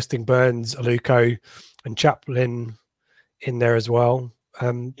he's suggesting Burns, Aluko, and Chaplin in there as well.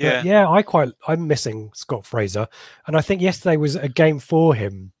 I'm missing Scott Fraser, and I think yesterday was a game for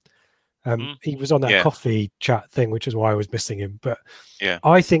him. He was on that coffee chat thing, which is why I was missing him. But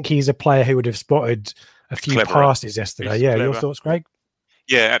I think he's a player who would have spotted a few passes yesterday. Your thoughts, Craig?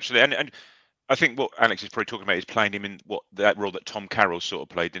 Yeah, absolutely. And I think what Alex is probably talking about is playing him in that role that Tom Carroll sort of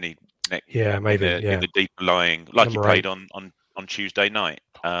played, didn't he? Maybe. In the deep lying, like he played on Tuesday night.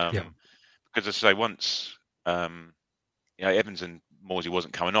 Because as I say, once Evans and Morsey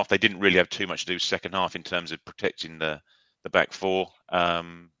wasn't coming off, they didn't really have too much to do second half in terms of protecting the back four.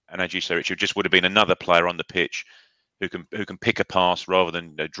 And as you say, Richard, just would have been another player on the pitch who can pick a pass rather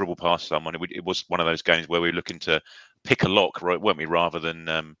than dribble past someone. It was one of those games where we were looking to pick a lock, right, weren't we, rather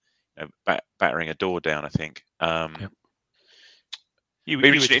than battering a door down, I think. It'd be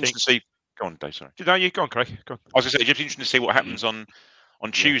interesting to see. Go on, Dave, sorry. No, you go on, Craig. Go on. I was going to say, it's interesting to see what happens on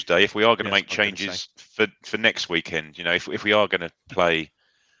Tuesday if we are going to make changes for next weekend. If we are going to play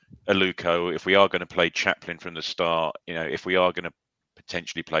Aluko, if we are going to play Chaplin from the start, if we are going to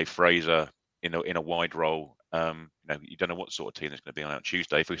potentially play Fraser in a wide role, you don't know what sort of team there's going to be on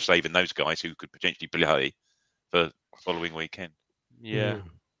Tuesday. If we're saving those guys who could potentially play for the following weekend. Yeah.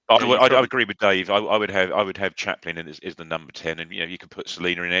 I agree with Dave. I would have Chaplin as the number 10, and you can put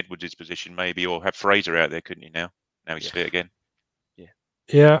Selina in Edwards' position maybe, or have Fraser out there, couldn't you? Now he's fit again.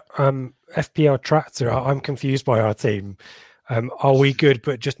 Yeah. FPL Tractor. I'm confused by our team. Are we good,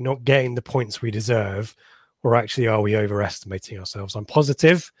 but just not getting the points we deserve, or actually are we overestimating ourselves? I'm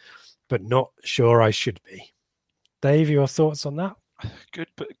positive, but not sure I should be. Dave, your thoughts on that? Good,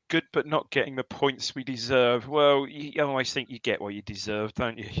 but not getting the points we deserve. Well, you always think you get what you deserve,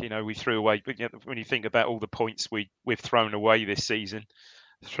 don't you? We threw away. But when you think about all the points we've thrown away this season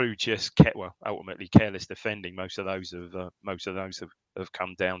through just ultimately careless defending, most of those have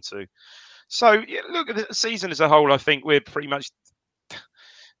come down to. So look at the season as a whole. I think we're pretty much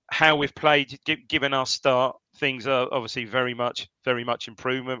how we've played, given our start. Things are obviously very much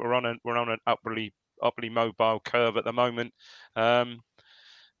improvement. We're on an upwardly mobile curve at the moment.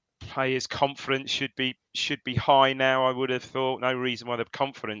 Players' confidence should be high now. I would have thought. No reason why the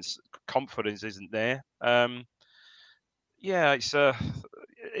confidence isn't there. It's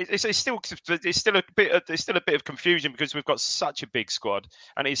still a bit of confusion because we've got such a big squad,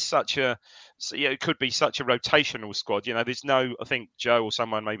 and it could be such a rotational squad. There's no. I think Joe or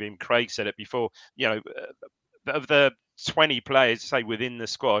someone, maybe even Craig, said it before. Of the 20 players, say, within the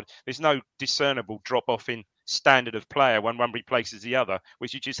squad, there's no discernible drop off in standard of player when one replaces the other,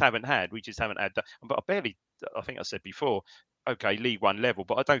 which we just haven't had. We just haven't had that. But I think I said before, okay, League One level,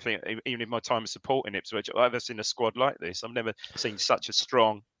 but I don't think, even in my time of supporting Ipswich, I've ever seen a squad like this. I've never seen such a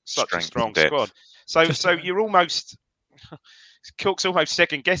strong squad. So you're almost, Cook's almost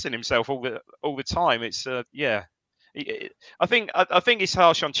second guessing himself all the time. It's I think it's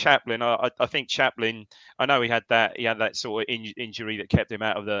harsh on Chaplin. I think Chaplin. I know he had that sort of injury that kept him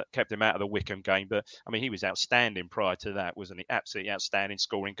out of the Wycombe game. But I mean, he was outstanding prior to that, wasn't he? Absolutely outstanding,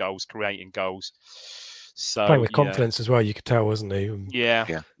 scoring goals, creating goals. So playing with confidence as well. You could tell, wasn't he?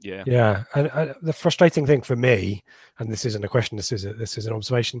 Yeah. And the frustrating thing for me, and this isn't a question, this is an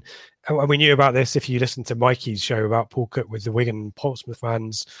observation. And we knew about this if you listened to Mikey's show about Paul Cook with the Wigan Portsmouth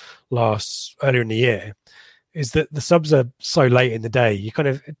fans earlier in the year. Is that the subs are so late in the day?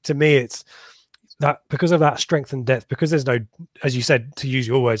 To me, it's that because of that strength and depth, because there's no, as you said, to use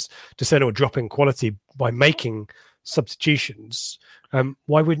your words, discernible drop in quality by making substitutions.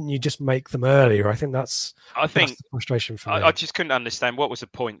 Why wouldn't you just make them earlier? I think that's the frustration for me. I just couldn't understand what was the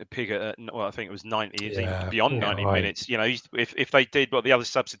point to Pigott. I think it was 90, even beyond 90 minutes. If they did what the other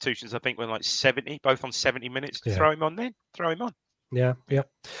substitutions, I think were like 70, both on 70 minutes. Throw him on then. Throw him on. Yeah.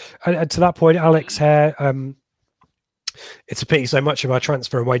 And to that point, Alex Hare, it's a pity so much of our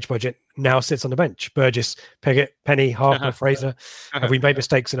transfer and wage budget now sits on the bench. Burgess, Pigott, Penny, Harper, Fraser. Have we made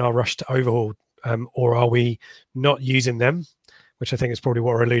mistakes in our rush to overhaul, or are we not using them? Which I think is probably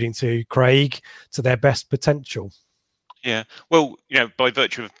what we're alluding to, Craig, to their best potential. Yeah. Well, by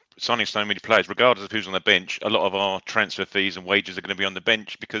virtue of signing so many players, regardless of who's on the bench, a lot of our transfer fees and wages are going to be on the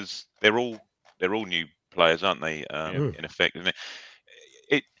bench because they're all new players, aren't they? In effect, isn't it?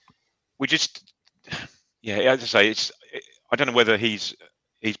 As I say, I don't know whether he's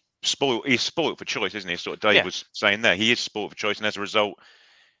spoiled. He's spoiled for choice, isn't he? Sort of Dave was saying there. He is spoiled for choice, and as a result,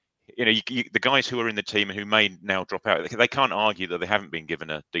 the guys who are in the team and who may now drop out, they can't argue that they haven't been given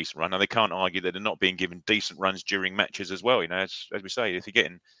a decent run, and they can't argue that they're not being given decent runs during matches as well. As we say, if you're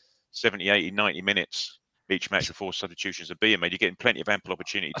getting 70, 80, 90 minutes each match before substitutions are being made, you're getting plenty of ample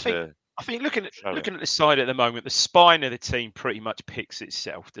opportunity I think looking at the side at the moment, the spine of the team pretty much picks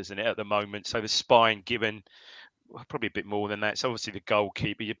itself, doesn't it, at the moment? So the spine given probably a bit more than that. It's obviously the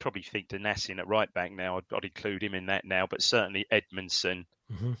goalkeeper. You'd probably think Danassi at right back now. I'd include him in that now, but certainly Edmondson,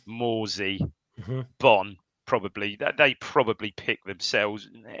 Morsey, Bonn, probably. They probably pick themselves.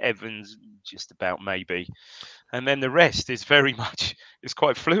 Evans, just about maybe. And then the rest is it's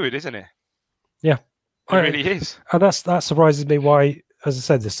quite fluid, isn't it? Yeah. It really is. And that surprises me why, as I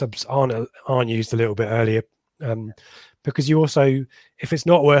said, the subs aren't used a little bit earlier. Because you also, if it's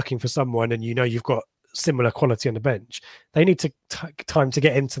not working for someone and you've got similar quality on the bench, they need to time to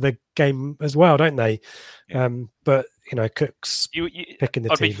get into the game as well, don't they? Yeah. But Cook's picking the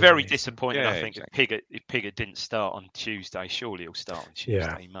team. I'd be very disappointed. I think if Pigott didn't start on Tuesday, surely he'll start on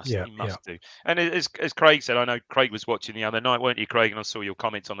Tuesday. Yeah. He must do. And as Craig said, I know Craig was watching the other night, weren't you, Craig? And I saw your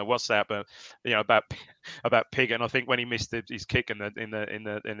comments on the WhatsApp, about Pigott. And I think when he missed his kick in the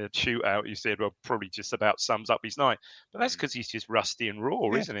shootout, you said, well, probably just about sums up his night. But that's because he's just rusty and raw,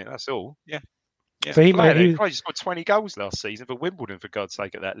 isn't it? That's all. Yeah. Yeah. So he scored 20 goals last season for Wimbledon, for God's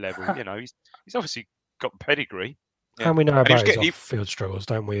sake, at that level. He's obviously got pedigree. Yeah. And we know about his off-field struggles,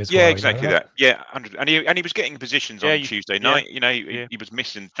 don't we? As well, exactly that. Yeah, and he was getting positions on Tuesday night. He was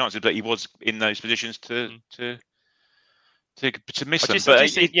missing chances, but he was in those positions to to miss I them.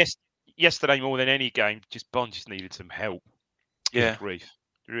 just think yesterday more than any game, Bond just needed some help. Yeah, Good grief,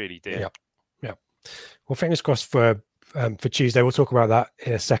 really did. Yeah. Well, fingers crossed for Tuesday. We'll talk about that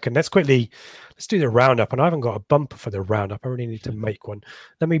in a second. Let's do the roundup. And I haven't got a bumper for the roundup. I really need to make one.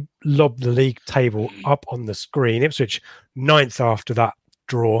 Let me lob the league table up on the screen. Ipswich 9th after that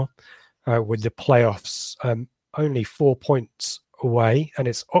draw with the playoffs only 4 points away, and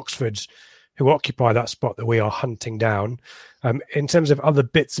it's Oxford who occupy that spot that we are hunting down. In terms of other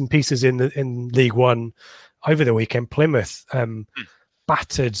bits and pieces in League One over the weekend, Plymouth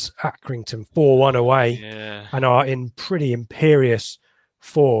battered Accrington 4-1 away and are in pretty imperious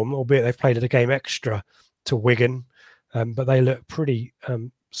form, albeit they've played at a game extra to Wigan, but they look pretty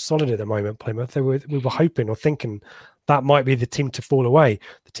solid at the moment, Plymouth. We were hoping or thinking that might be the team to fall away.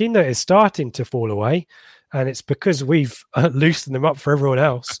 The team that is starting to fall away, and it's because we've loosened them up for everyone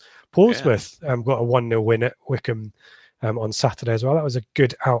else. Portsmouth got a 1-0 win at Wycombe on Saturday as well. That was a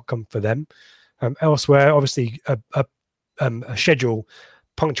good outcome for them. Elsewhere, obviously, a schedule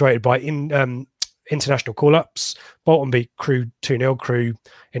punctuated by international call-ups. Bolton beat Crewe 2-0. Crewe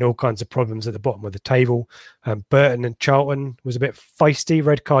in all kinds of problems at the bottom of the table. Burton and Charlton was a bit feisty,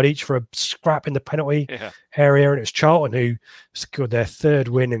 red card each for a scrap in the penalty area, and it was Charlton who secured their 3rd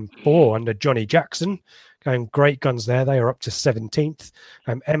win in 4 under Johnny Jackson. Going great guns there. They are up to 17th.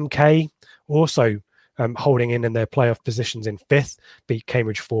 MK also holding in their playoff positions in 5th, beat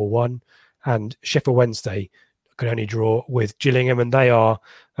Cambridge 4-1, and Sheffield Wednesday could only draw with Gillingham, and they are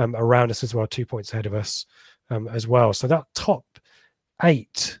around us as well, 2 points ahead of us as well. So that top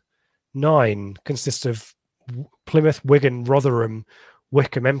 8-9 consists of Plymouth, Wigan, Rotherham,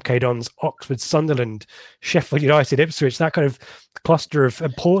 Wycombe, MK Dons, Oxford, Sunderland, Sheffield United, Ipswich, that kind of cluster of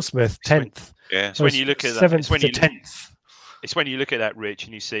Portsmouth, 10th. Yeah, so when you look at that, 7th to 10th. It's when you look at that, Rich,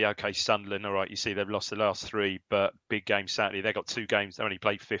 and you see, okay, Sunderland, all right, you see they've lost the last 3, but big game Saturday. They've got 2 games, they only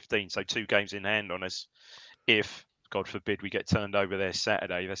played 15, so 2 games in hand on us. If, God forbid, we get turned over there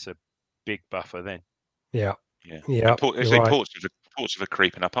Saturday, that's a big buffer then. Yeah. Portsmouth are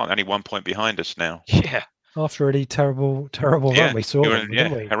creeping up, aren't they? Only 1 point behind us now. Yeah. After a really terrible run we saw.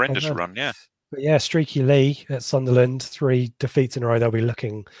 Horrendous run, yeah. But Streaky Lee at Sunderland, 3 defeats in a row. They'll be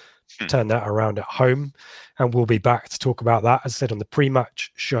looking to turn that around at home. And we'll be back to talk about that, as I said, on the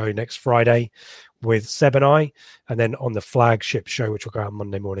pre-match show next Friday with Seb and I, and then on the flagship show, which will go out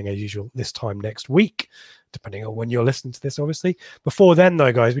Monday morning as usual, this time next week, depending on when you're listening to this, obviously. Before then,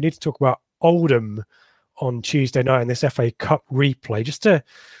 though, guys, we need to talk about Oldham on Tuesday night in this FA Cup replay. Just a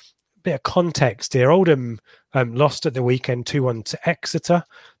bit of context here. Oldham lost at the weekend 2-1 to Exeter,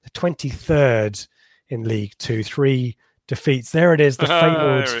 the 23rd in League Two, 3 defeats. There it is, the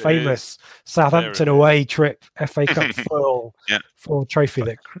famous Southampton away trip, FA Cup foil trophy.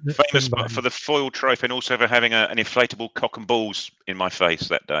 Famous for the foil trophy, and also for having an inflatable cock and balls in my face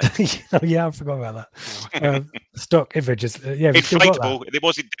that day. Yeah, I forgot about that. Stock images. Inflatable. It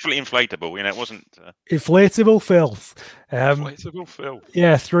was definitely inflatable. It wasn't inflatable filth. Inflatable filth.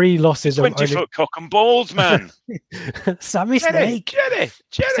 Yeah, 3 losses. 20-foot cock and balls, man. Sammy Snake. Jerry.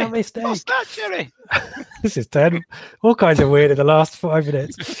 Sammy Snake. What's that, Jerry? This is 10. All kinds of weird in the last 5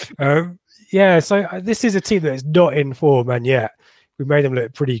 minutes. So this is a team that is not in form, and yet we made them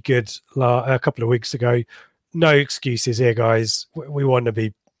look pretty good a couple of weeks ago. No excuses here, guys. We want to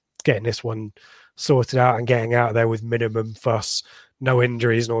be getting this one sorted out and getting out of there with minimum fuss, no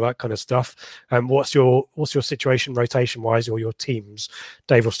injuries and all that kind of stuff. What's your situation rotation wise, or your teams?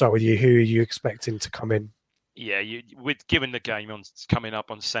 Dave, we'll start with you. Who are you expecting to come in? Yeah, given the game coming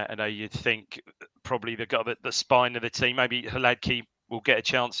up on Saturday, you'd think probably the spine of the team. Maybe Hladky will get a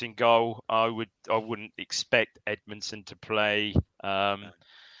chance in goal. I wouldn't expect Edmondson to play.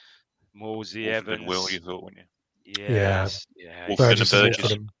 Morsey, Evans. Will, you thought, wouldn't you? Yeah. Burgess.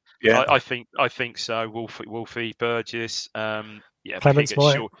 Yeah, I think so. Wolfie, Burgess. Clements,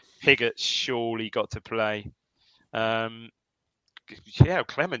 Higgett's surely got to play.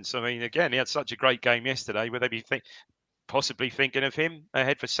 Clements. I mean, again, he had such a great game yesterday. Would they be possibly thinking of him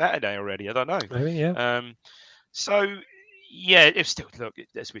ahead for Saturday already? I don't know. Maybe, yeah. It's still, look,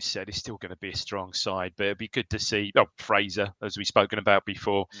 as we said, it's still going to be a strong side, but it'd be good to see Fraser, as we've spoken about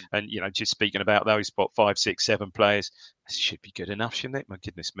before, and just speaking about those 5, 6, 7 players, this should be good enough, shouldn't it? My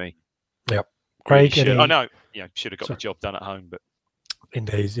goodness me. Yep. Craig, I know. Should have got the job done at home, but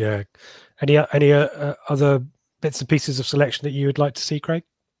indeed, yeah. Any other bits and pieces of selection that you would like to see, Craig?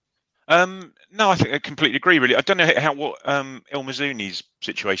 No, I think I completely agree. Really, I don't know what El Mazzuni's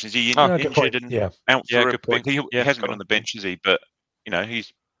situation is. He injured and out for a point. He hasn't been on the bench, is he? But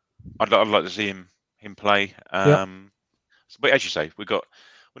I'd like to see him play. But as you say, we've got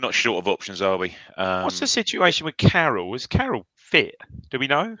we're not short of options, are we? What's the situation with Carroll? Is Carroll fit? Do we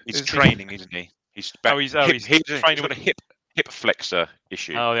know? He's training, isn't he? He's back. He's he's training got a hip flexor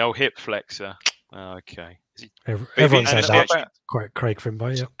issue. Oh, the old hip flexor. Oh, okay. Everyone said that. Craig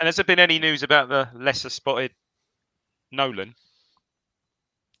Frimbo, yeah. And has there been any news about the lesser spotted Nolan?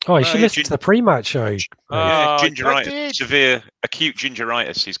 Oh, you should listen to the pre-match show. Yeah, gingeritis, severe acute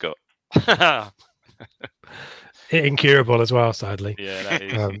gingeritis he's got. Incurable as well, sadly. Yeah, that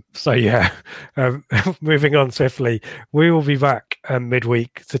is. Moving on swiftly, we will be back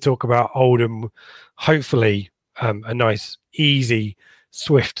midweek to talk about Oldham. Hopefully, a nice, easy,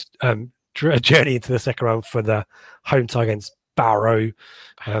 swift journey into the second round for the home tie against Barrow.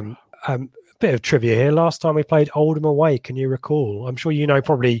 A bit of trivia here. Last time we played Oldham away, can you recall? I'm sure you know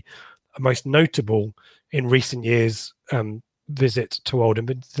probably a most notable in recent years visit to Oldham,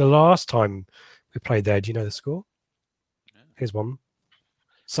 but the last time we played there, do you know the score? Here's one.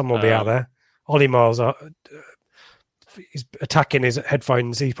 Someone will be out there. Ollie Miles, he's attacking his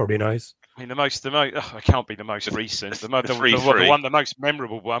headphones. He probably knows. I mean, it can't be the most recent. The most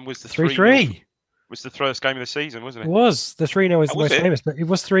memorable one was the 3-3. Was the first game of the season, wasn't it? It was. The 3-0 was the most famous, but it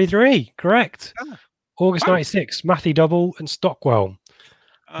was 3-3. Correct. Oh. August 96. Matthew Double and Stockwell.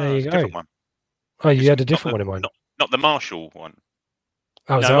 There you go. One. Oh, you had a different one in mind. Not the Marshall one.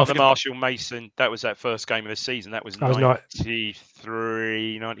 No, not the Marshall Mason. That was that first game of the season. That was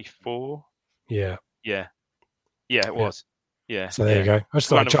 93, 94. Yeah. Yeah, it was. Yeah. So there you go. I just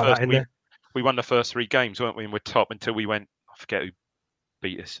thought I'd chuck that in there. We won the first 3 games, weren't we? And we're top until we went. I forget who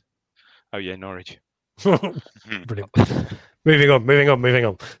beat us. Oh yeah, Norwich. Brilliant. Moving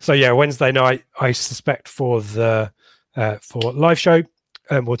on. So yeah, Wednesday night, I suspect for the for live show.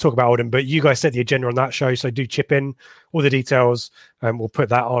 We'll talk about Oldham, but you guys set the agenda on that show, so do chip in all the details. We'll put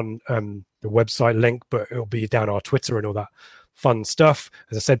that on the website link, but it'll be down our Twitter and all that fun stuff.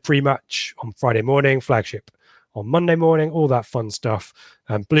 As I said, pre-match on Friday morning, flagship on Monday morning, all that fun stuff.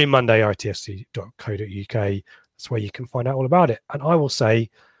 Blue Monday, itfc.co.uk. That's where you can find out all about it. And I will say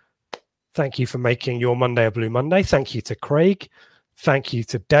thank you for making your Monday a Blue Monday. Thank you to Craig. Thank you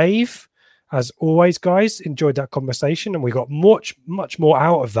to Dave. As always, guys, enjoyed that conversation, and we got much more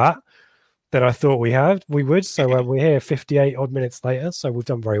out of that than I thought we would. So we're here 58 odd minutes later, so we've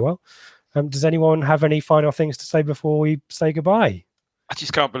done very well. Does anyone have any final things to say before we say goodbye? I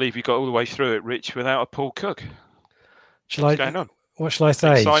just can't believe you got all the way through it, Rich, without a Paul Cook. What's going on? What shall I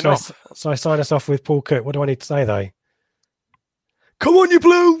say? Shall I sign us off with Paul Cook? What do I need to say, though? Come on, you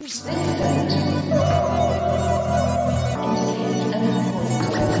Blues!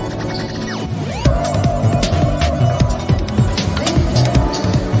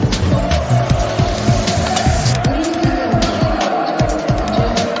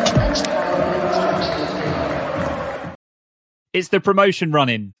 It's the promotion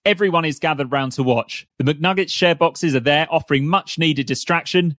run-in. Everyone is gathered round to watch. The McNuggets share boxes are there, offering much-needed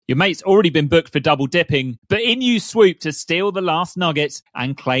distraction. Your mate's already been booked for double dipping, but in you swoop to steal the last nugget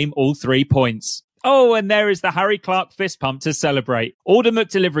and claim all 3 points. Oh, and there is the Harry Clark fist pump to celebrate. Order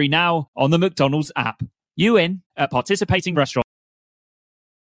McDelivery now on the McDonald's app. You in at participating restaurants.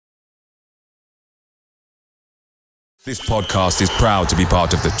 This podcast is proud to be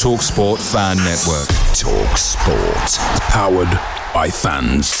part of the TalkSport Fan Network. TalkSport. Powered by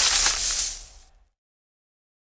fans.